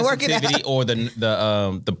sensitivity or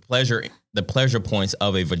the pleasure points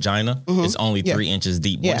of a vagina is only 3 inches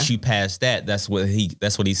deep. Once you pass that, that's what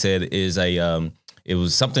he said is it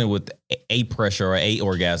was something with a pressure or a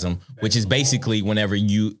orgasm, which is basically whenever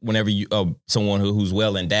you someone who's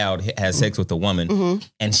well endowed has sex with a woman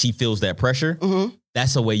and she feels that pressure,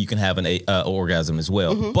 that's a way you can have an orgasm as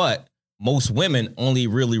well. But most women only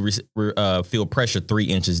really feel pressure 3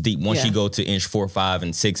 inches deep. Once you go to inch 4, 5,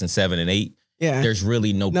 and 6, and 7, and 8, there's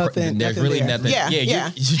really nothing. Yeah,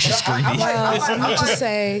 you're just greedy. I'm just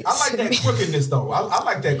say. I like that crookedness though. I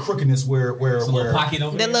like that crookedness where pocket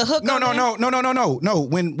over the little hook. No.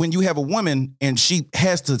 When you have a woman and she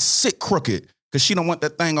has to sit crooked because she don't want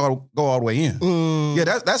that thing go all the way in. Yeah,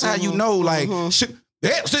 that's how you know. Like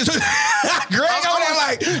Yeah, Greg over there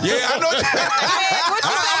like, yeah, I know. What you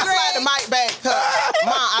say, Greg? Slide the mic back.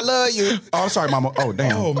 Mom, I love you. Oh, I'm sorry, Mama. Oh,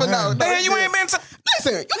 damn. Oh, man. No, Man, you ain't meant to.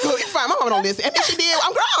 listen. You good? You fine. My mama don't listen. And if she did,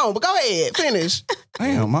 I'm grown. But go ahead, finish.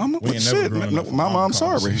 Damn, Mama. We What ain't never shit? grown No, up. Mama, I'm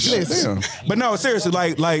sorry. Listen. Damn. But no, seriously,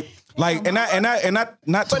 like, and not to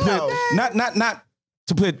But put, no. not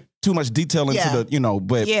to put too much detail into Yeah. the,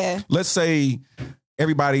 but Yeah. let's say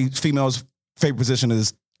everybody, females' favorite position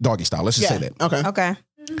is doggy style. Let's just say that. Okay. Okay.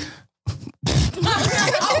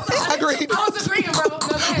 Agreed. I was agreeing, bro.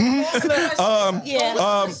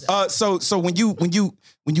 Yeah. So when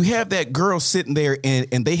you have that girl sitting there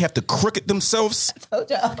and they have to crooked themselves,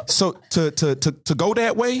 so to go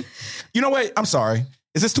that way, you know what? I'm sorry.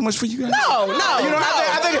 Is this too much for you guys? No.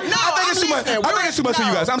 I think it's too much. I think it's too much for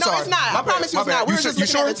you guys. I'm sorry. No, it's not. I promise you it's not. We're just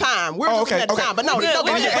looking at the time. We're just looking at the time. But no, Good.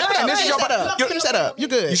 go ahead. And this is your- Finish that up. You're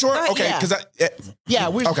good. You sure? Go ahead. Okay, Yeah. because Yeah.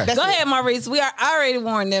 Okay. That's Go it. ahead, Maurice. I already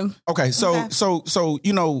warned them. okay. So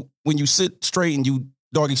when you sit straight and you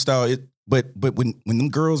doggy style, but when them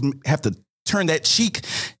girls have to turn that cheek,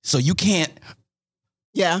 so you can't.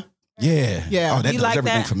 Yeah. Yeah. Yeah. Oh, that You does like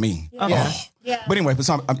everything that? for me. Yeah. But anyway,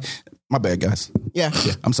 my bad, guys. Yeah.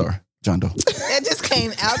 Yeah, I'm sorry, John Doe. It just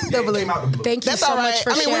came out the blue. Thank you That's so all right. much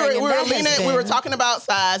for I mean, sharing. we were and that leaning, has we were been- talking about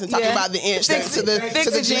size and talking Yeah. about the inch Fix to the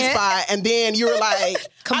it, G Jen. spot, and then you were like,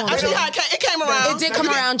 Come on, I see Jen. how it came around. It did come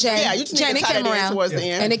around, Jen. Yeah, you just Jen, need it to tie came that in around. towards the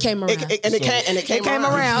end, And it came around. It came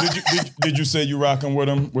around. Did you say you rocking with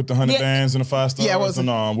him with the 100 Yeah. bands and the 5 stars? Yeah, it was- Or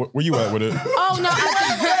no? Where you at with it? Oh no!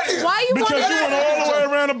 Why you Because want you went all the way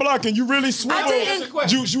around the block and you really smooth. I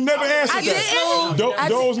didn't. You never answered I that. didn't.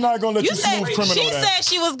 Those not gonna let you, You said smooth criminal she that. said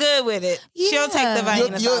she was good with it. She'll take the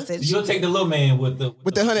Vienna sausage. You'll take the little man with the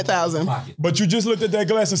 100,000. pocket. But you just looked at that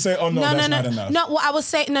glass and say, "Oh no, that's not enough." No, well, I was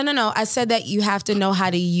saying no. I said that you have to know how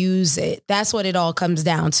to use it. That's what it all comes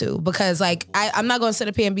down to. Because like I'm not going to sit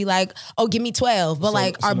up here and be like, "Oh, give me 12," but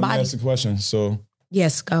like so our let me body. ask the question. So,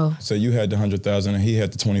 Yes, go. say you had the 100,000 and he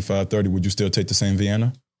had the 25, 30. Would you still take the same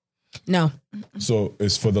Vienna? No, So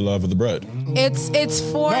it's for the love of the bread. it's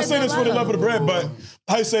for. Not saying it's for the love of the bread, but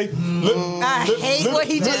I say, I hate what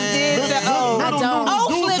he just did to I don't.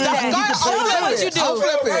 Oh, flip that. Show them what you do. Oh,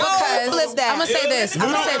 flip it. Oh, flip that. I'm gonna say this.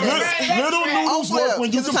 Little noodles flip. work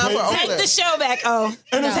when you It's can time pay. for Take the show back. Oh,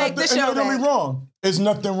 And it's take the nothing, show and don't get back. me wrong. There's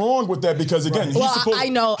nothing wrong with that because again, Well, he's supposed, I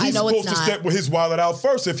know he's it's supposed to not. step with his wallet out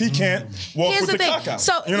first if he can't walk Here's with the the thing. cock out.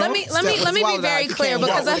 So you know? let me Step be with very swallowed out. You clear can't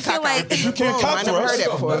because walk I with feel cock out. like You can't Boom, cock I to never us. heard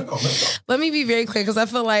that before. let me be very clear because I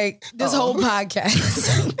feel like this whole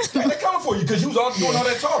podcast. They're coming for you because you was all doing all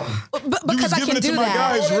that talking. But You because was I giving can it to do my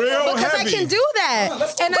that. guys real Because I heavy. can do that. And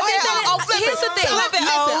I Go think ahead. that Flip here's it. the thing. Flip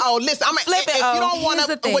it. Listen. Flip it, If you don't want Here's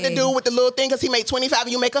the what to thing. do with the little thing because he made 25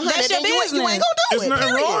 and you make 100, That's your then you ain't business. gonna do There's it. nothing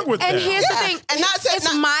period. wrong with And that. here's the Yeah. thing. And not say- it's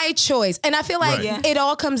not- my choice. And I feel like Right. it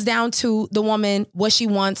all comes down to the woman, what she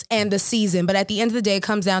wants, and the season. But at the end of the day, it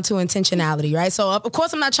comes down to intentionality, right? So of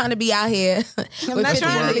course I'm not trying to be out here. I'm not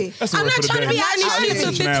trying to be. That's the I'm word not for the trying to day. be out in these streets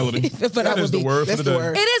with Intentionality. 50. But I That would is the be. word for That's the the day.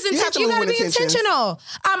 word. It is You have to intentional. You move gotta be with intentions. intentional.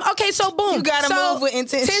 Okay, so boom. You gotta So, move with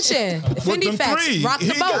intention. With Fendi them facts. three, Rock the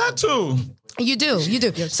he boat. got to. You do.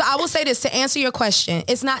 So I will say this to answer your question.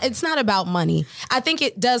 It's not about money. I think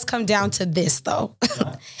it does come down to this though.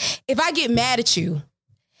 If I get mad at you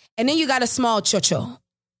and then you got a small chocho,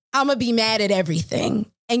 I'm gonna be mad at everything.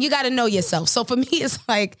 And you gotta know yourself. So for me, it's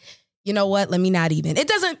like, you know what? Let me not even. It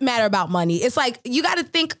doesn't matter about money. It's like you gotta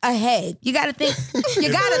think ahead. You gotta think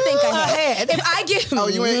ahead. If I get Oh,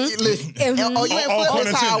 you ain't listen. Mhm. Oh, you ain't All flip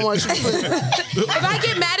this how I want you to flip it. if I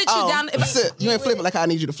get mad at you down, You ain't flip it like I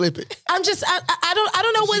need you to flip it. I'm just I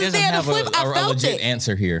don't know She what's doesn't there to have flip. I a felt legit it.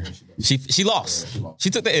 answer here. She lost. She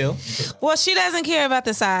took the L Well, she doesn't care about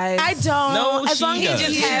the size. I don't. No, as long she as He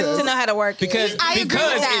does. just has to know how to work because it. I agree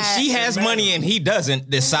because with if that. she has money and he doesn't,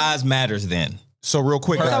 the size matters then. So real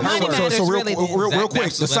quick, So money matters real really then. real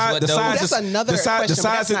quick. The That's size, what the those- size, That's is- another the size, question, the but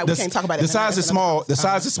size, that's not- we can't talk about it. The size is small. The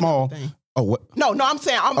size is small. Oh, what? No, I'm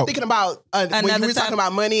saying I'm thinking about when you Another were talking topic.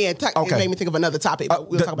 about money and it Okay. made me think of another topic. But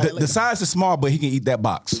we'll talk about it later. The size is small, but he can eat that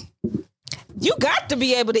box. You got to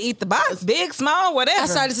be able to eat the box, big, small, whatever. I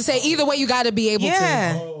started to say either way you got to be able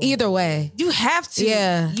Yeah. to. Either way. You have to.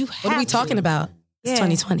 Yeah. You have What are we to. talking about? It's Yeah.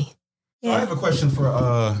 2020. I have a question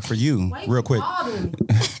for you, real quick,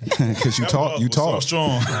 because you talk, So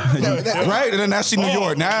strong. right? And then now she New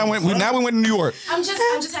York. Now we went to New York. I'm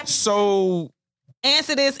just happy. So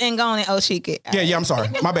Answer this and go on and shake it. yeah, I'm sorry.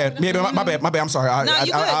 My bad. Yeah, my bad. I'm sorry. No, you good. I You good.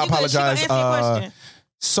 She gonna apologize. answer your question.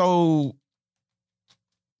 So,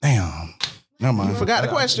 damn. Never mind. You forgot the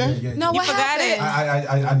question. No, what forgot it.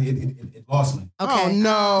 happened? It lost me. Okay. Oh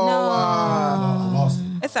no. Lost me.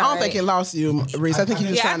 It's I all don't think it lost you, Reese. I think you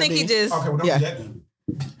just Yeah, I trying think to be. he just. Okay, well, don't Yeah. do that.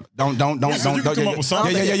 Don't. Come up with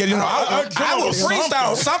something. Yeah. You know, I will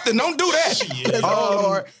freestyle something. Don't do that.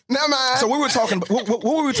 Lord. Never mind. So we were talking. What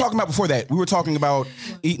were we talking about before that? We were talking about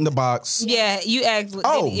eating the box. Yeah, you asked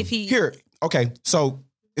if he here. Okay, so.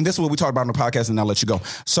 And this is what we talked about on the podcast, and I'll let you go.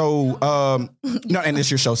 So, no, and it's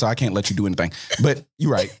your show, so I can't let you do anything. But you're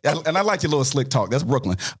right, and I like your little slick talk. That's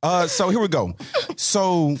Brooklyn. So here we go.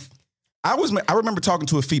 So I remember talking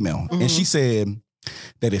to a female, and she said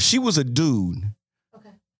that if she was a dude,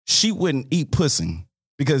 she wouldn't eat pussy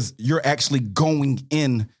because you're actually going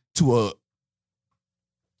into a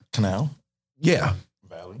canal. Yeah.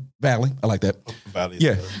 Valley. I like that. Valley.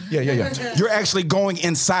 Yeah. You're actually going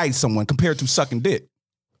inside someone compared to sucking dick.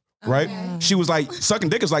 Right? Okay. She was like, sucking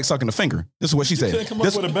dick is like sucking a finger. This is what she said. Couldn't come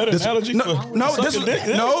up with a better analogy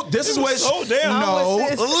this is what so damn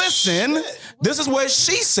listen. This is what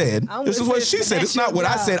she said. This is what she said. It's not what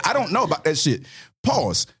I said. I don't know about that shit.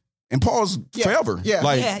 Pause. And pause forever. Yeah.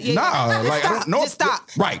 Like, nah. Like, I don't know. Just stop.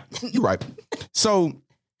 Right. You're right. So,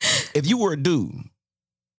 if you were a dude,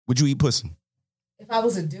 would you eat pussy? If I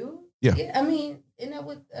was a dude? Yeah. I mean,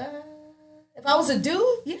 if I was a dude,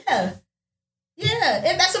 yeah. Yeah,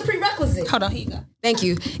 and that's a prerequisite. Hold on, here you go. Thank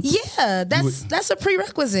you. Yeah, that's a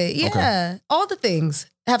prerequisite. Yeah, okay. All the things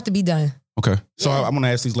have to be done. Okay, so I'm gonna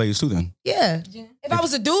ask these ladies too then. Yeah, if I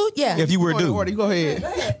was a dude, yeah. If you were a dude, you go ahead.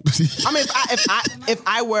 I mean, if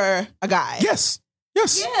I were a guy, yes.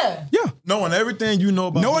 Yeah. Knowing everything you know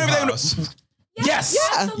about Yes.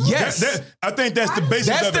 Yes. I think that's the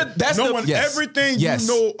basis of it. Knowing everything you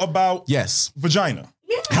know about vagina.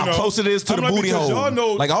 Yeah. How close it is to the booty hole. Y'all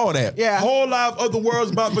know like all that. Yeah. A whole lot of other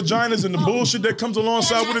words about vaginas and the bullshit that comes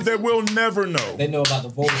alongside with it that we'll never know. They know about the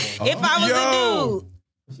vulva. If I was a dude,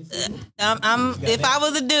 if I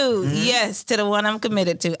was a dude, yes, to the one I'm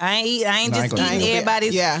committed to. I ain't just eating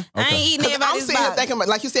everybody's. Yeah. I ain't eating everybody's. I'm sitting thinking about,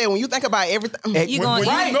 like you said, when you think about everything, when you know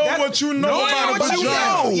what you know about a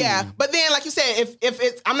vagina. Yeah. But then, like you said, if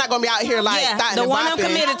it's, I'm not gonna be out here like the one I'm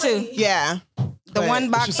committed to. Yeah. The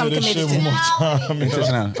one box I'm committed to.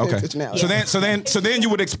 Okay. So then you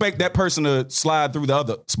would expect that person to slide through the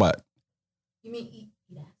other spot. You mean eat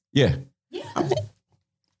that? Yeah. Yeah.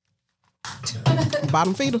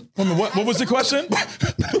 Bottom feeder. What was the question?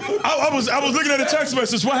 I was looking at the text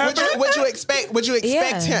message. What happened? Would you expect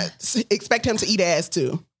him to eat ass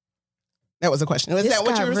too? That was a question. Was that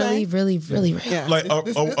what you were saying? Really. Yeah. Like, are we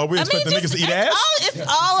expecting niggas to eat ass? It's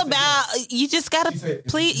all about, you just gotta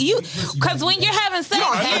please you, because when you're having sex,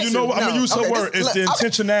 you know what? I'm gonna use her word. It's the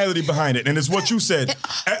intentionality behind it, and it's what you said.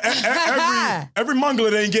 Every mongler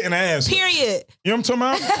that ain't getting ass. Period. You know what I'm talking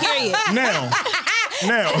about? Period. Now.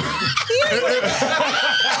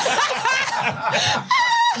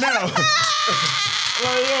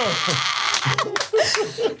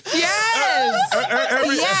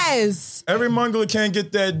 Yes. Every mongler can't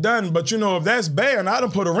get that done, but you know, if that's bad and I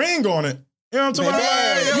done put a ring on it, you know what I'm talking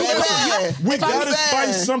about? We gotta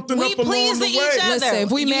spice something up along the way. Listen,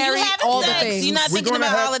 if we marry all the things, you're not thinking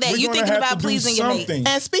about all of that. You're thinking about pleasing your mate.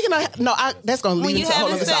 And speaking of, that's gonna lead into a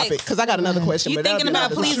whole other topic because I got another question. You're thinking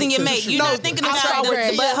about pleasing your mate. You're not thinking about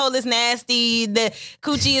the butthole is nasty, the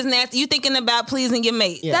coochie is nasty. You're thinking about pleasing your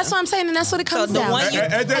mate. Yeah. That's what I'm saying, and that's what it comes down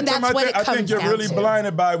to. At that time, I think you're really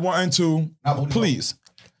blinded by wanting to please.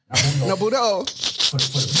 No booty hole.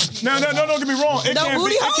 No, don't get me wrong. It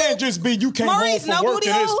can't just be you came home from work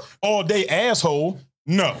and it's all day asshole.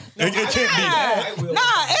 No, it can't be that.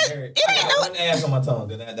 It ain't no ass on my tongue.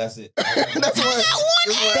 Then that's it. Thank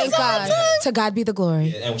God. To God be the glory.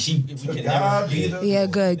 Yeah, and we can never. Yeah,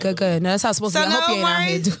 good. No, that's how it's supposed to be. I hope you ain't out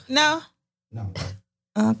here. No.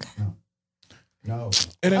 Okay. No.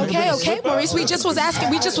 Okay, Maurice. We just was asking.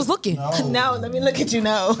 We just was looking. No, let me look at you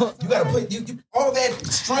now. You gotta put you all that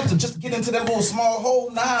strength to just get into that little small hole.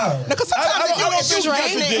 Nah. Because sometimes I don't think you have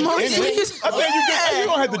to dig in it. I think you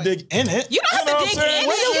don't have to dig in it. You don't have to dig in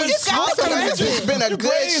it. You just got to this has been a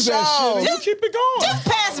good show. You keep it going. Just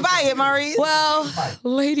pass by it, Maurice. Well,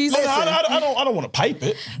 ladies, I don't want to pipe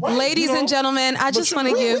it. Ladies and gentlemen, I just want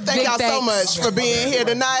to give thank big y'all thanks so much for being here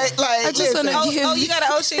tonight. Like, I just want to give. Oh, you got an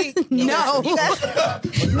Oshi? No.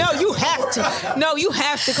 No, you have to. No, you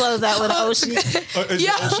have to close out with an Oshi.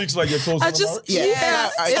 Oshik's like your closing remarks?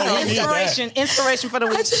 It's inspiration for the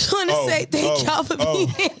week. I just want to say thank y'all for being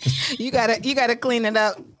here. You gotta clean it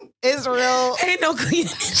up. It's real. Ain't no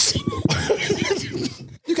cleaning.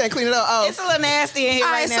 You can't clean it up. It's a little nasty in here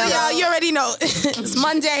right now. So y'all, you already know. It's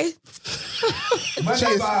Monday.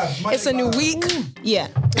 It's a new week. Yeah.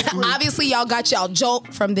 Obviously, y'all got y'all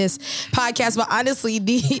jolt from this podcast, but honestly,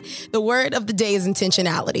 the word of the day is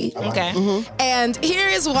intentionality. Okay. And here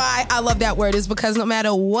is why I love that word, is because no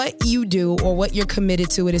matter what you do or what you're committed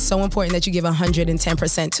to, it is so important that you give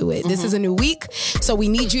 110% to it. This is a new week, so we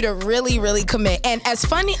need you to really, really commit. And as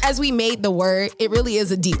funny as we made the word, it really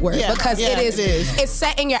is a deep word because it is. It's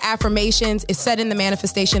setting your affirmations. It's setting the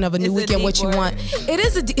manifestation of a new week and what you want. It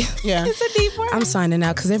is a deep. Yeah. It's a deep word. I'm signing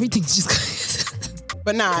out because everything's just.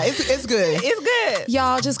 But nah, it's good. It's good.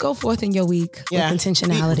 Y'all just go forth in your week with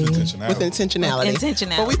intentionality. With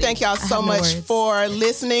intentionality. But we thank y'all so much for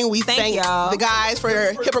listening. We thank y'all. the guys for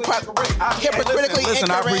hypocritically Listen,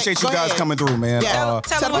 incorrect. I appreciate you guys coming through, man. Yeah.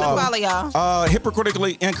 Tell them where to follow y'all.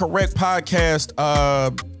 Hypocritically Incorrect Podcast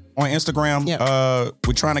on Instagram. Yeah.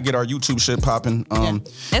 We're trying to get our YouTube shit popping.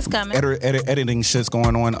 It's coming. Editing shit's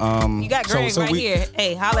going on. You got Greg right here.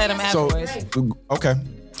 Hey, holla at him afterwards.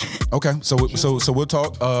 Okay. So we'll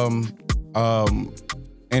talk.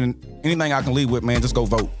 And anything I can leave with, man, just go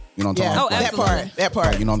vote. You know what I'm talking about? absolutely. That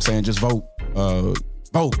part. You know what I'm saying? Just vote.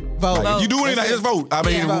 Vote. Like, if you do anything, just vote. I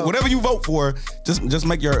mean, whatever you vote for, just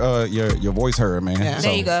make your voice heard, man. Yeah. So,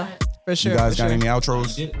 There you go. For sure. You guys got any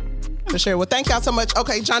outros? For sure. Well, thank y'all so much.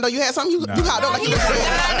 Okay, John Doe, you had something? You hopped on like you We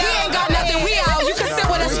ain't got nothing. We out. You can sit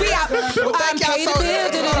with us. We out. Well, thank y'all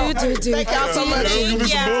so much. Thank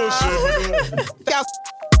y'all.